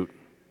to shoot.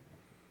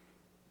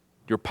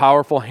 Your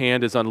powerful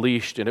hand is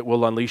unleashed, and it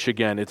will unleash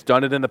again. It's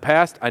done it in the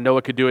past. I know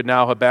it could do it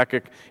now.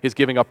 Habakkuk is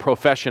giving a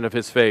profession of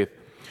his faith.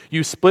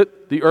 You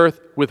split the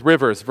earth with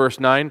rivers, verse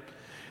 9.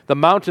 The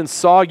mountains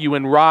saw you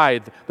and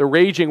writhed. The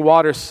raging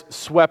waters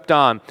swept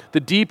on.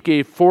 The deep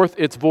gave forth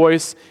its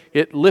voice.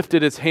 It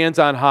lifted its hands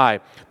on high.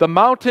 The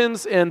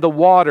mountains and the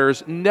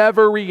waters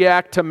never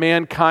react to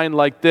mankind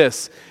like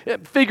this.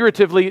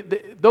 Figuratively,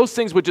 those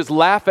things would just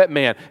laugh at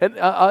man. And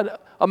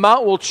a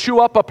mountain will chew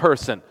up a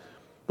person.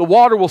 The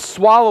water will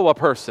swallow a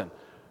person.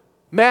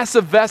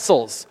 Massive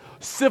vessels,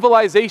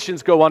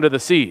 civilizations go under the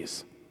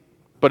seas.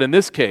 But in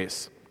this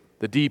case,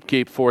 the deep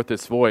gave forth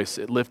its voice.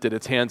 It lifted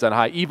its hands on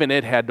high. Even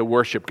it had to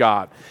worship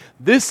God.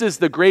 This is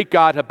the great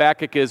God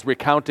Habakkuk is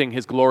recounting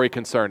his glory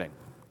concerning.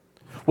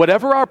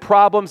 Whatever our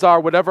problems are,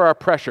 whatever our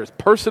pressures,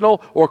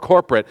 personal or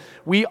corporate,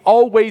 we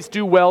always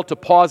do well to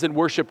pause and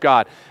worship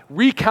God.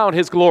 Recount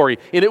his glory,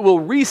 and it will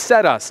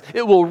reset us.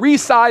 It will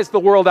resize the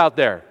world out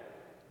there.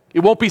 It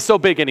won't be so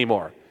big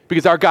anymore,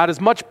 because our God is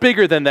much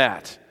bigger than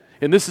that.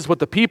 And this is what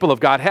the people of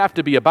God have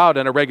to be about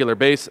on a regular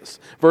basis.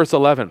 Verse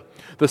 11,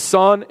 the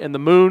sun and the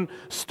moon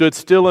stood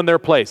still in their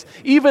place.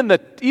 Even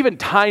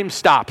time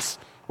stops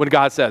when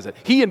God says it.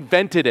 He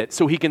invented it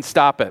so he can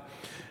stop it.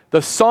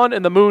 The sun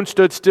and the moon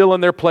stood still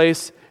in their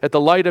place at the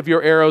light of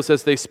your arrows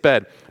as they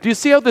sped. Do you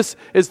see how this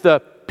is the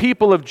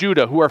people of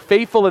Judah who are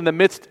faithful in the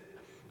midst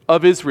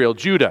of Israel,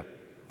 Judah,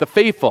 the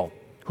faithful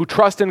who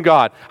trust in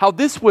God, how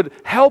this would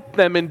help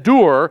them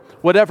endure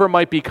whatever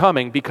might be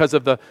coming because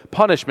of the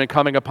punishment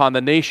coming upon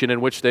the nation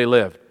in which they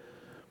lived.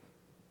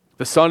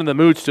 The sun and the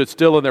moon stood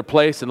still in their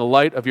place in the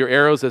light of your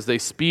arrows as they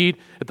speed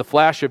at the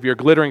flash of your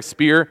glittering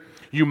spear.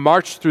 You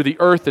marched through the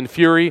earth in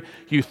fury.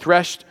 You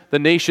threshed the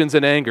nations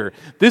in anger.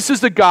 This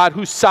is the God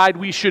whose side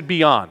we should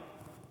be on.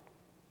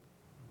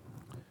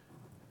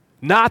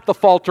 not the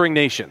faltering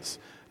nations,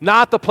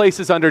 not the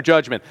places under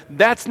judgment.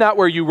 That's not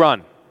where you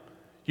run.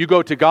 You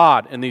go to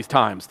God in these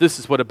times. This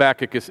is what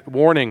Habakkuk is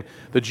warning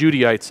the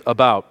Judaites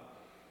about.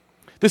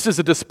 This is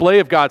a display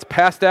of God's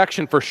past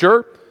action for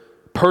sure,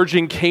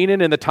 purging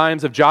Canaan in the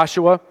times of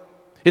Joshua.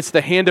 It's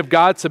the hand of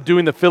God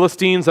subduing the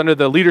Philistines under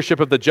the leadership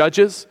of the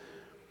judges.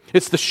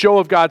 It's the show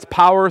of God's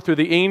power through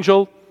the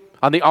angel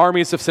on the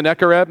armies of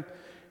Sennacherib.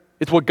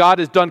 It's what God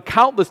has done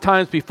countless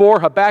times before.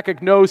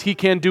 Habakkuk knows he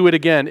can do it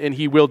again, and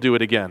he will do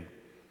it again.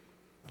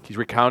 He's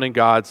recounting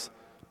God's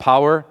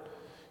power,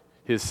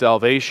 his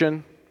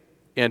salvation,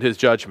 and his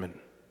judgment.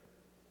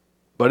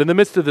 But in the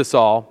midst of this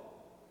all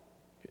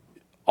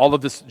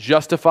of this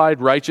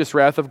justified, righteous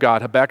wrath of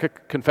God,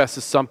 Habakkuk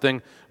confesses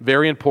something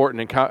very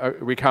important in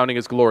recounting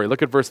his glory.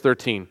 Look at verse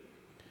 13.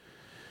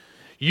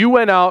 You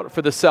went out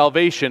for the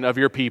salvation of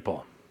your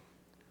people.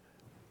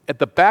 At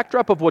the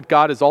backdrop of what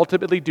God is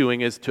ultimately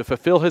doing is to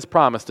fulfill his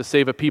promise to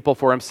save a people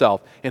for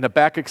himself. And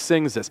Habakkuk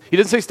sings this. He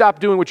doesn't say stop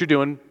doing what you're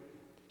doing.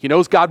 He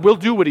knows God will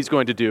do what he's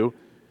going to do.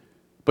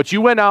 But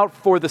you went out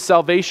for the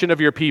salvation of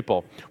your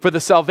people, for the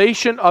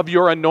salvation of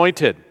your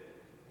anointed.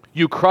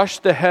 You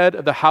crushed the head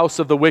of the house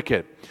of the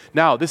wicked.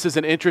 Now, this is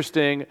an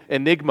interesting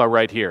enigma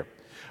right here.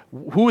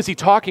 Who is he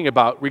talking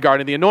about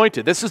regarding the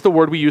anointed? This is the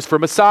word we use for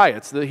Messiah.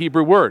 It's the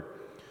Hebrew word.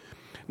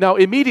 Now,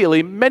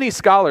 immediately, many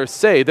scholars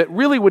say that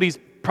really what he's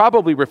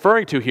probably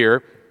referring to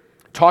here,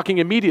 talking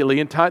immediately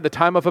in the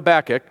time of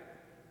Habakkuk,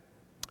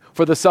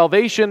 for the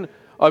salvation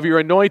of your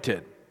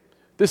anointed.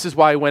 This is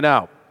why he went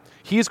out.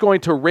 He's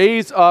going to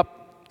raise up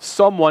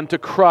someone to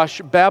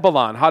crush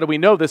Babylon. How do we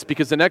know this?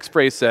 Because the next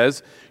phrase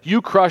says, you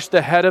crushed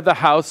the head of the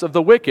house of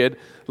the wicked,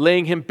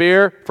 laying him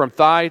bare from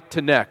thigh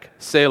to neck.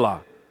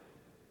 Selah.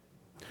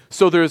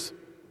 So there's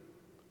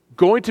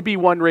going to be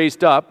one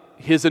raised up,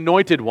 his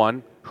anointed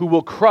one, who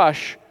will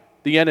crush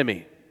the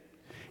enemy.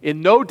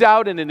 In no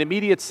doubt, in an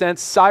immediate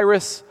sense,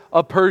 Cyrus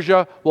of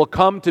Persia will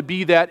come to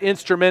be that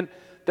instrument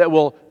that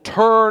will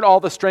turn all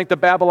the strength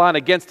of Babylon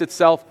against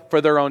itself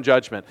for their own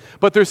judgment.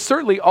 But there's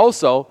certainly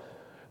also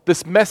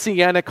this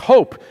messianic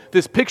hope,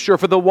 this picture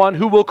for the one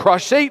who will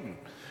crush Satan,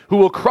 who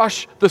will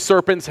crush the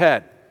serpent's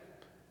head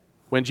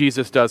when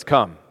Jesus does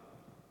come.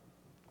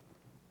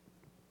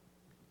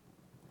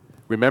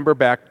 Remember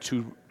back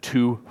to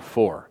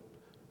 2:4.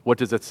 What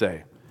does it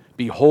say?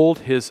 Behold,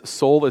 his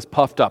soul is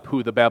puffed up.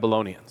 Who? The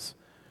Babylonians.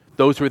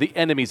 Those were the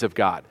enemies of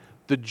God,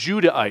 the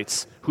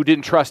Judaites who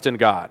didn't trust in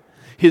God.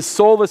 His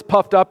soul is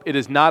puffed up, it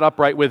is not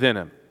upright within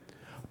him.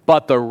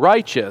 But the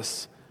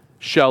righteous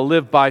shall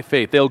live by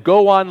faith. They'll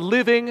go on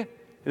living in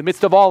the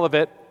midst of all of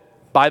it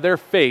by their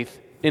faith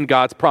in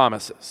God's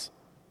promises.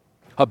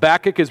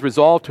 Habakkuk is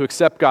resolved to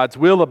accept God's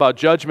will about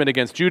judgment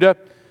against Judah,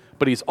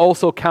 but he's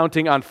also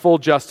counting on full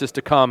justice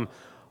to come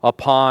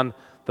upon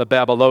the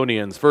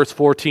Babylonians. Verse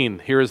 14,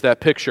 here is that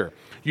picture.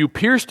 You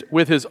pierced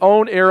with his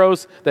own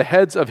arrows the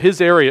heads of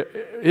his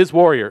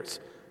warriors.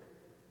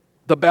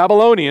 The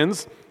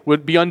Babylonians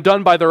would be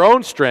undone by their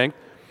own strength,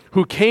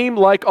 who came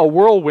like a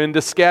whirlwind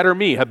to scatter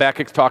me.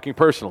 Habakkuk's talking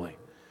personally.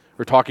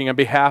 We're talking on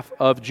behalf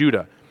of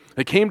Judah.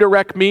 They came to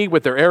wreck me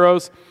with their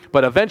arrows,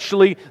 but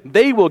eventually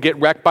they will get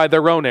wrecked by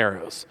their own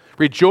arrows,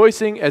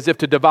 rejoicing as if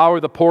to devour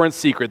the poor in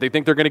secret. They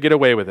think they're going to get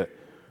away with it.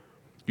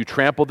 You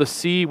trample the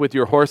sea with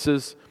your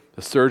horses,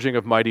 the surging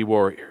of mighty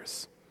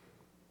warriors.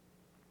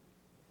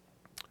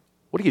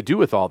 What do you do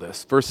with all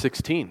this? Verse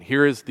 16.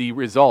 Here is the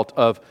result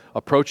of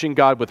approaching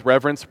God with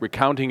reverence,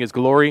 recounting his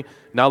glory.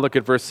 Now look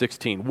at verse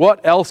 16.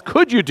 What else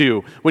could you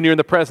do when you're in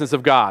the presence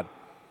of God?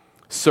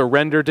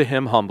 Surrender to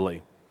him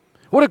humbly.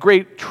 What a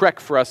great trek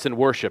for us in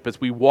worship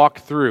as we walk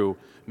through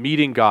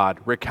meeting God,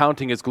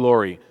 recounting his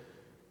glory.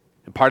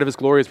 And part of his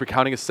glory is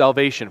recounting his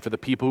salvation for the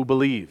people who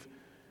believe.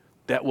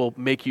 That will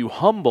make you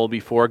humble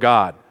before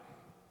God.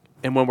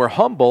 And when we're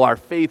humble, our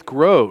faith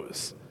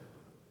grows.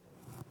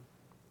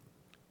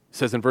 It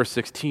says in verse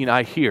 16,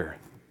 I hear,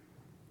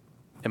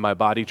 and my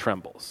body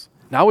trembles.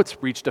 Now it's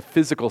reached a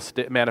physical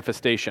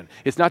manifestation.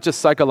 It's not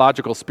just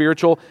psychological,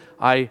 spiritual.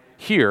 I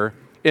hear,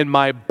 and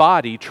my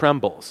body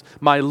trembles.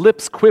 My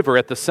lips quiver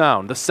at the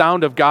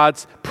sound of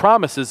God's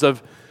promises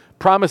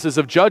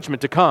of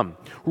judgment to come.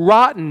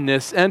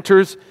 Rottenness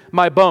enters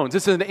my bones.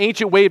 This is an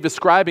ancient way of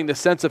describing the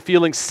sense of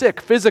feeling sick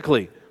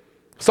physically.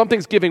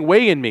 Something's giving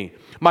way in me.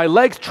 My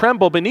legs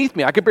tremble beneath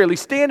me. I can barely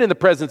stand in the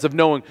presence of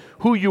knowing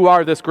who you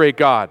are, this great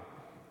God.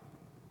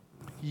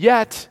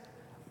 Yet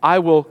I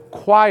will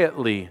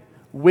quietly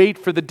wait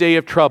for the day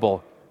of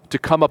trouble to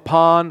come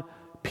upon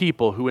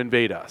people who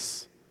invade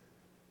us.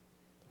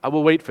 I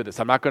will wait for this.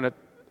 I'm not going to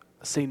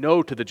say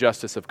no to the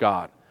justice of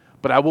God,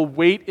 but I will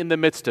wait in the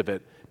midst of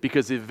it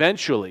because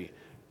eventually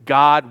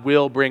God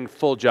will bring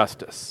full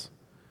justice.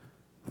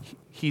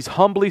 He's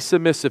humbly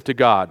submissive to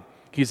God.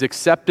 He's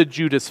accepted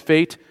Judah's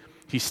fate.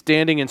 He's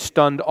standing in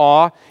stunned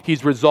awe.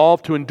 He's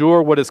resolved to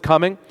endure what is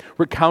coming.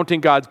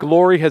 Recounting God's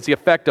glory has the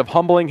effect of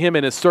humbling him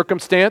in his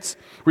circumstance.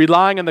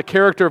 Relying on the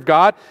character of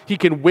God, he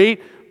can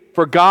wait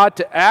for God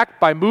to act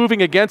by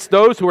moving against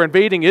those who are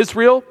invading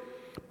Israel.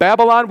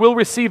 Babylon will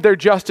receive their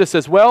justice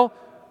as well.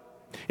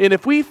 And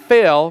if we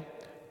fail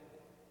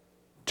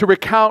to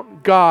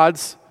recount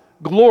God's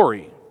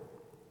glory.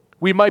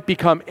 We might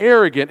become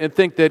arrogant and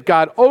think that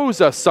God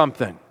owes us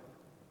something.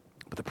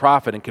 But the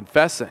prophet, in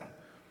confessing,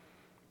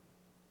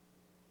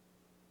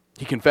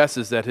 he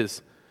confesses that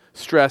his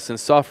stress and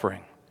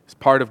suffering is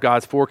part of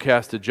God's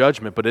forecasted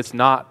judgment, but it's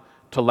not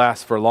to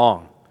last for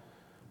long.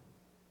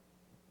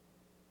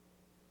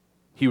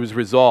 He was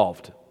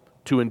resolved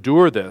to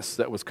endure this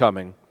that was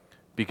coming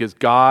because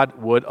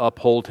God would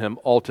uphold him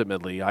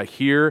ultimately. I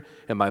hear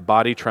and my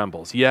body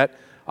trembles, yet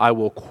I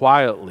will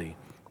quietly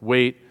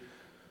wait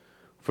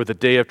for the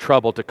day of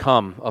trouble to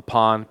come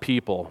upon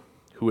people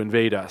who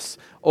invade us.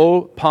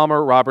 O.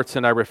 Palmer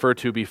Robertson, I referred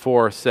to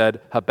before,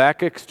 said,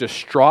 Habakkuk's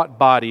distraught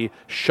body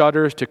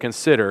shudders to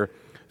consider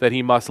that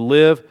he must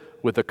live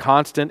with the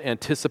constant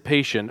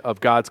anticipation of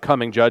God's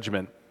coming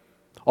judgment.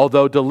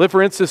 Although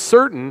deliverance is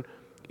certain,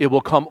 it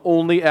will come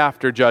only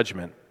after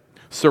judgment.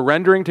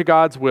 Surrendering to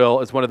God's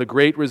will is one of the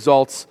great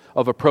results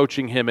of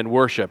approaching him in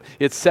worship.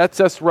 It sets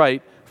us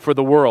right for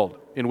the world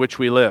in which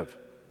we live.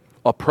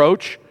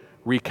 Approach,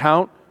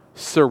 recount,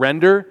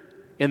 surrender,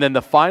 and then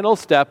the final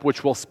step,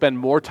 which we'll spend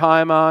more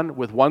time on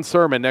with one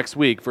sermon next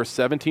week, verse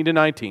 17 to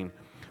 19.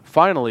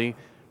 Finally,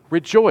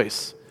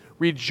 rejoice.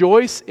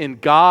 Rejoice in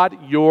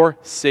God your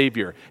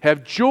Savior.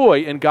 Have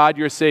joy in God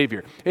your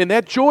Savior. And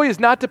that joy is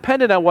not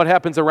dependent on what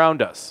happens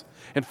around us.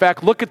 In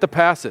fact, look at the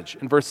passage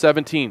in verse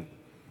 17.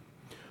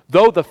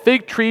 Though the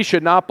fig tree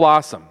should not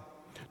blossom,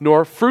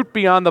 nor fruit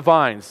be on the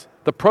vines,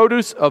 the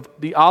produce of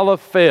the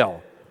olive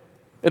fail,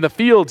 and the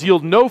fields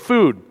yield no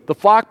food, the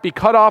flock be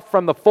cut off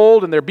from the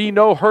fold, and there be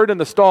no herd in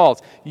the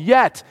stalls.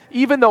 Yet,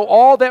 even though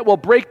all that will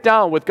break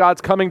down with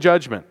God's coming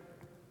judgment,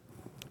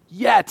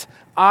 yet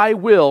I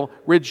will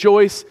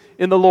rejoice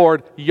in the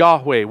Lord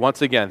Yahweh,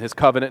 once again, his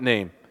covenant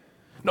name.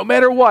 No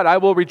matter what, I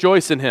will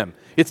rejoice in him.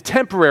 It's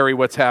temporary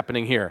what's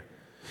happening here.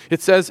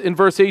 It says in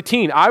verse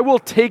 18, I will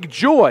take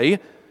joy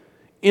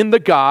in the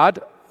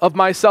God of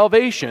my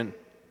salvation.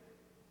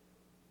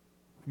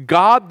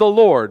 God the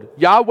Lord,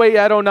 Yahweh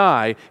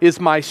Adonai, is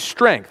my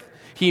strength.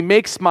 He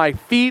makes my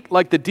feet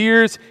like the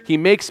deer's. He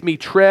makes me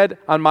tread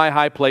on my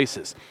high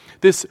places.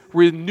 This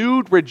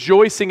renewed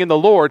rejoicing in the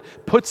Lord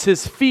puts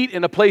his feet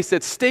in a place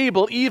that's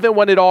stable even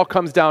when it all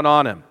comes down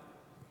on him.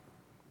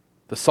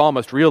 The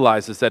psalmist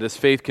realizes that his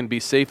faith can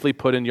be safely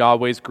put in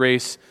Yahweh's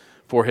grace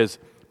for his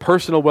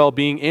personal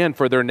well-being and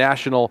for their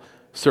national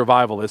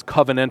survival, his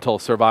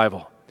covenantal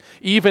survival.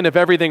 Even if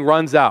everything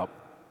runs out,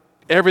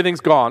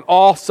 everything's gone,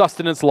 all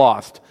sustenance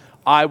lost,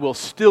 I will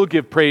still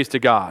give praise to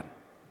God.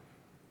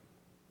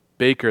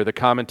 Baker, the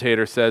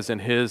commentator, says in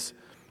his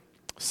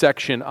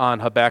section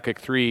on Habakkuk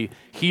 3,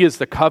 he is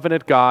the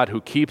covenant God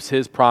who keeps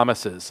his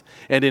promises,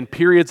 and in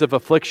periods of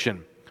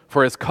affliction,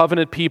 for his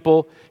covenant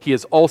people, he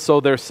is also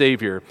their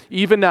Savior.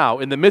 Even now,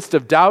 in the midst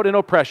of doubt and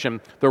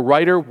oppression, the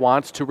writer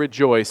wants to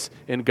rejoice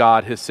in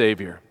God, his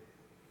Savior.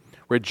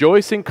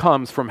 Rejoicing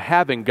comes from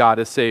having God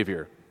as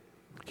Savior.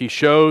 He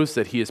shows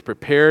that he is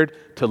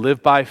prepared to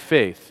live by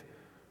faith,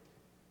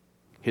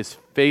 his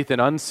faith in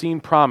unseen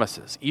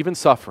promises, even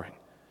suffering.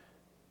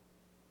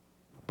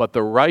 But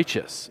the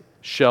righteous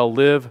shall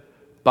live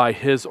by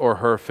his or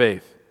her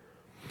faith.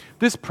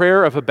 This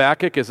prayer of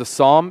Habakkuk is a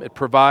psalm. It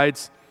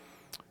provides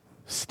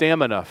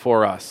stamina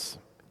for us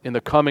in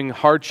the coming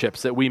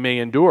hardships that we may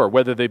endure,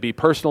 whether they be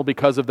personal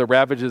because of the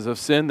ravages of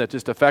sin that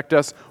just affect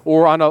us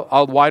or on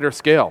a wider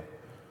scale.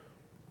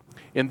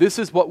 And this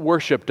is what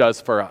worship does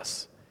for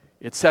us.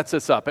 It sets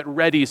us up. It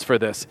readies for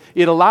this.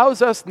 It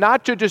allows us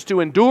not just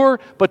to endure,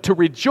 but to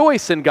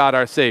rejoice in God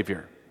our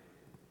Savior.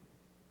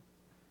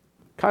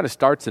 Kind of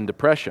starts in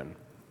depression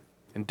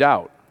and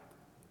doubt.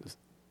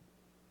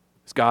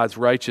 As God's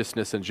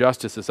righteousness and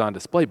justice is on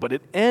display, but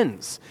it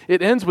ends.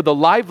 It ends with a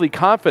lively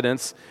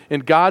confidence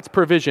in God's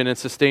provision and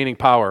sustaining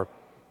power.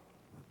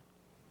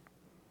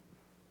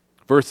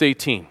 Verse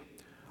 18,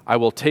 I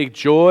will take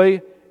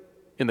joy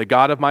in the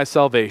God of my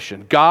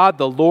salvation. God,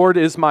 the Lord,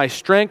 is my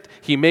strength.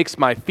 He makes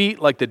my feet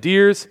like the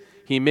deer's.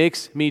 He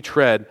makes me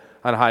tread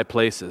on high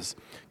places.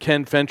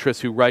 Ken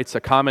Fentress, who writes a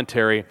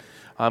commentary,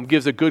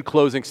 gives a good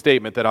closing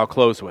statement that I'll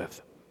close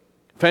with.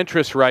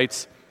 Fentress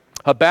writes,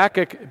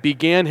 Habakkuk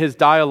began his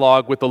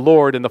dialogue with the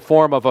Lord in the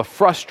form of a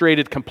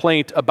frustrated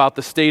complaint about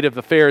the state of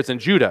affairs in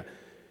Judah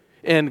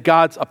and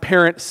God's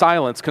apparent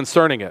silence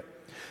concerning it.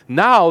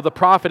 Now the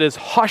prophet is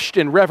hushed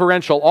in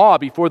reverential awe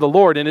before the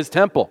Lord in his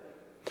temple.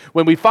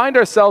 When we find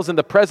ourselves in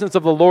the presence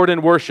of the Lord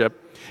in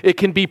worship, it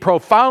can be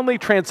profoundly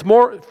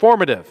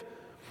transformative.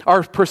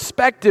 Our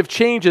perspective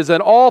changes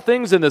on all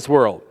things in this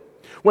world.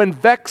 When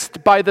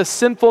vexed by the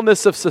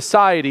sinfulness of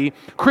society,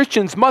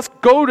 Christians must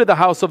go to the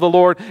house of the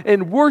Lord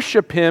and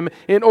worship him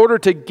in order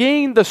to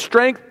gain the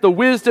strength, the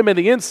wisdom, and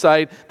the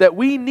insight that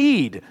we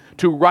need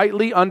to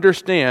rightly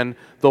understand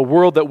the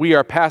world that we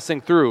are passing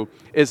through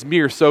as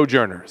mere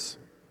sojourners.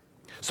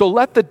 So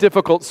let the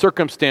difficult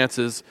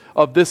circumstances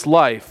of this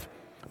life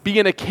be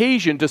an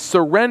occasion to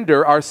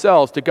surrender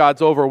ourselves to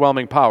God's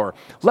overwhelming power.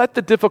 Let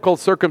the difficult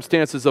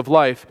circumstances of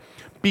life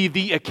be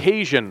the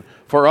occasion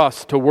for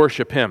us to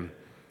worship him.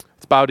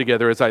 Let's bow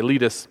together as I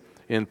lead us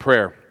in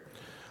prayer.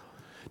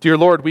 Dear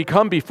Lord, we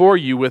come before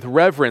you with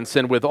reverence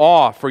and with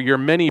awe for your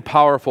many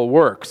powerful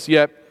works,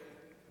 yet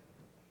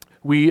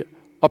we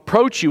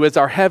approach you as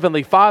our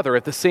Heavenly Father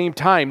at the same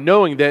time,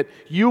 knowing that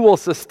you will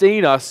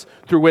sustain us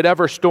through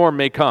whatever storm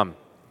may come.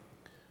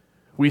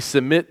 We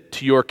submit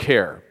to your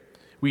care.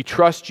 We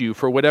trust you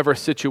for whatever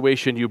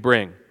situation you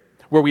bring.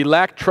 Where we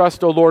lack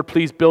trust, O Lord,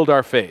 please build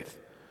our faith.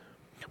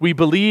 We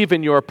believe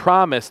in your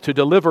promise to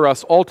deliver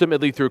us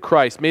ultimately through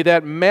Christ. May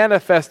that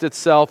manifest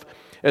itself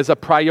as a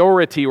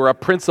priority or a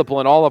principle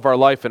in all of our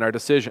life and our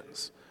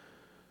decisions.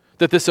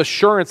 That this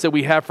assurance that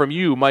we have from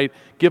you might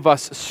give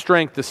us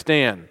strength to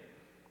stand.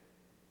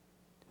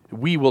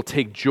 We will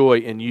take joy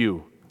in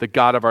you, the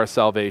God of our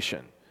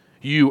salvation.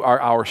 You are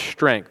our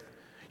strength.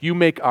 You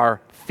make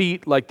our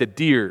feet like the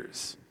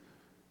deer's.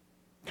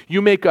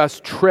 You make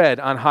us tread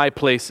on high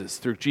places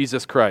through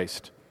Jesus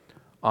Christ.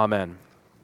 Amen.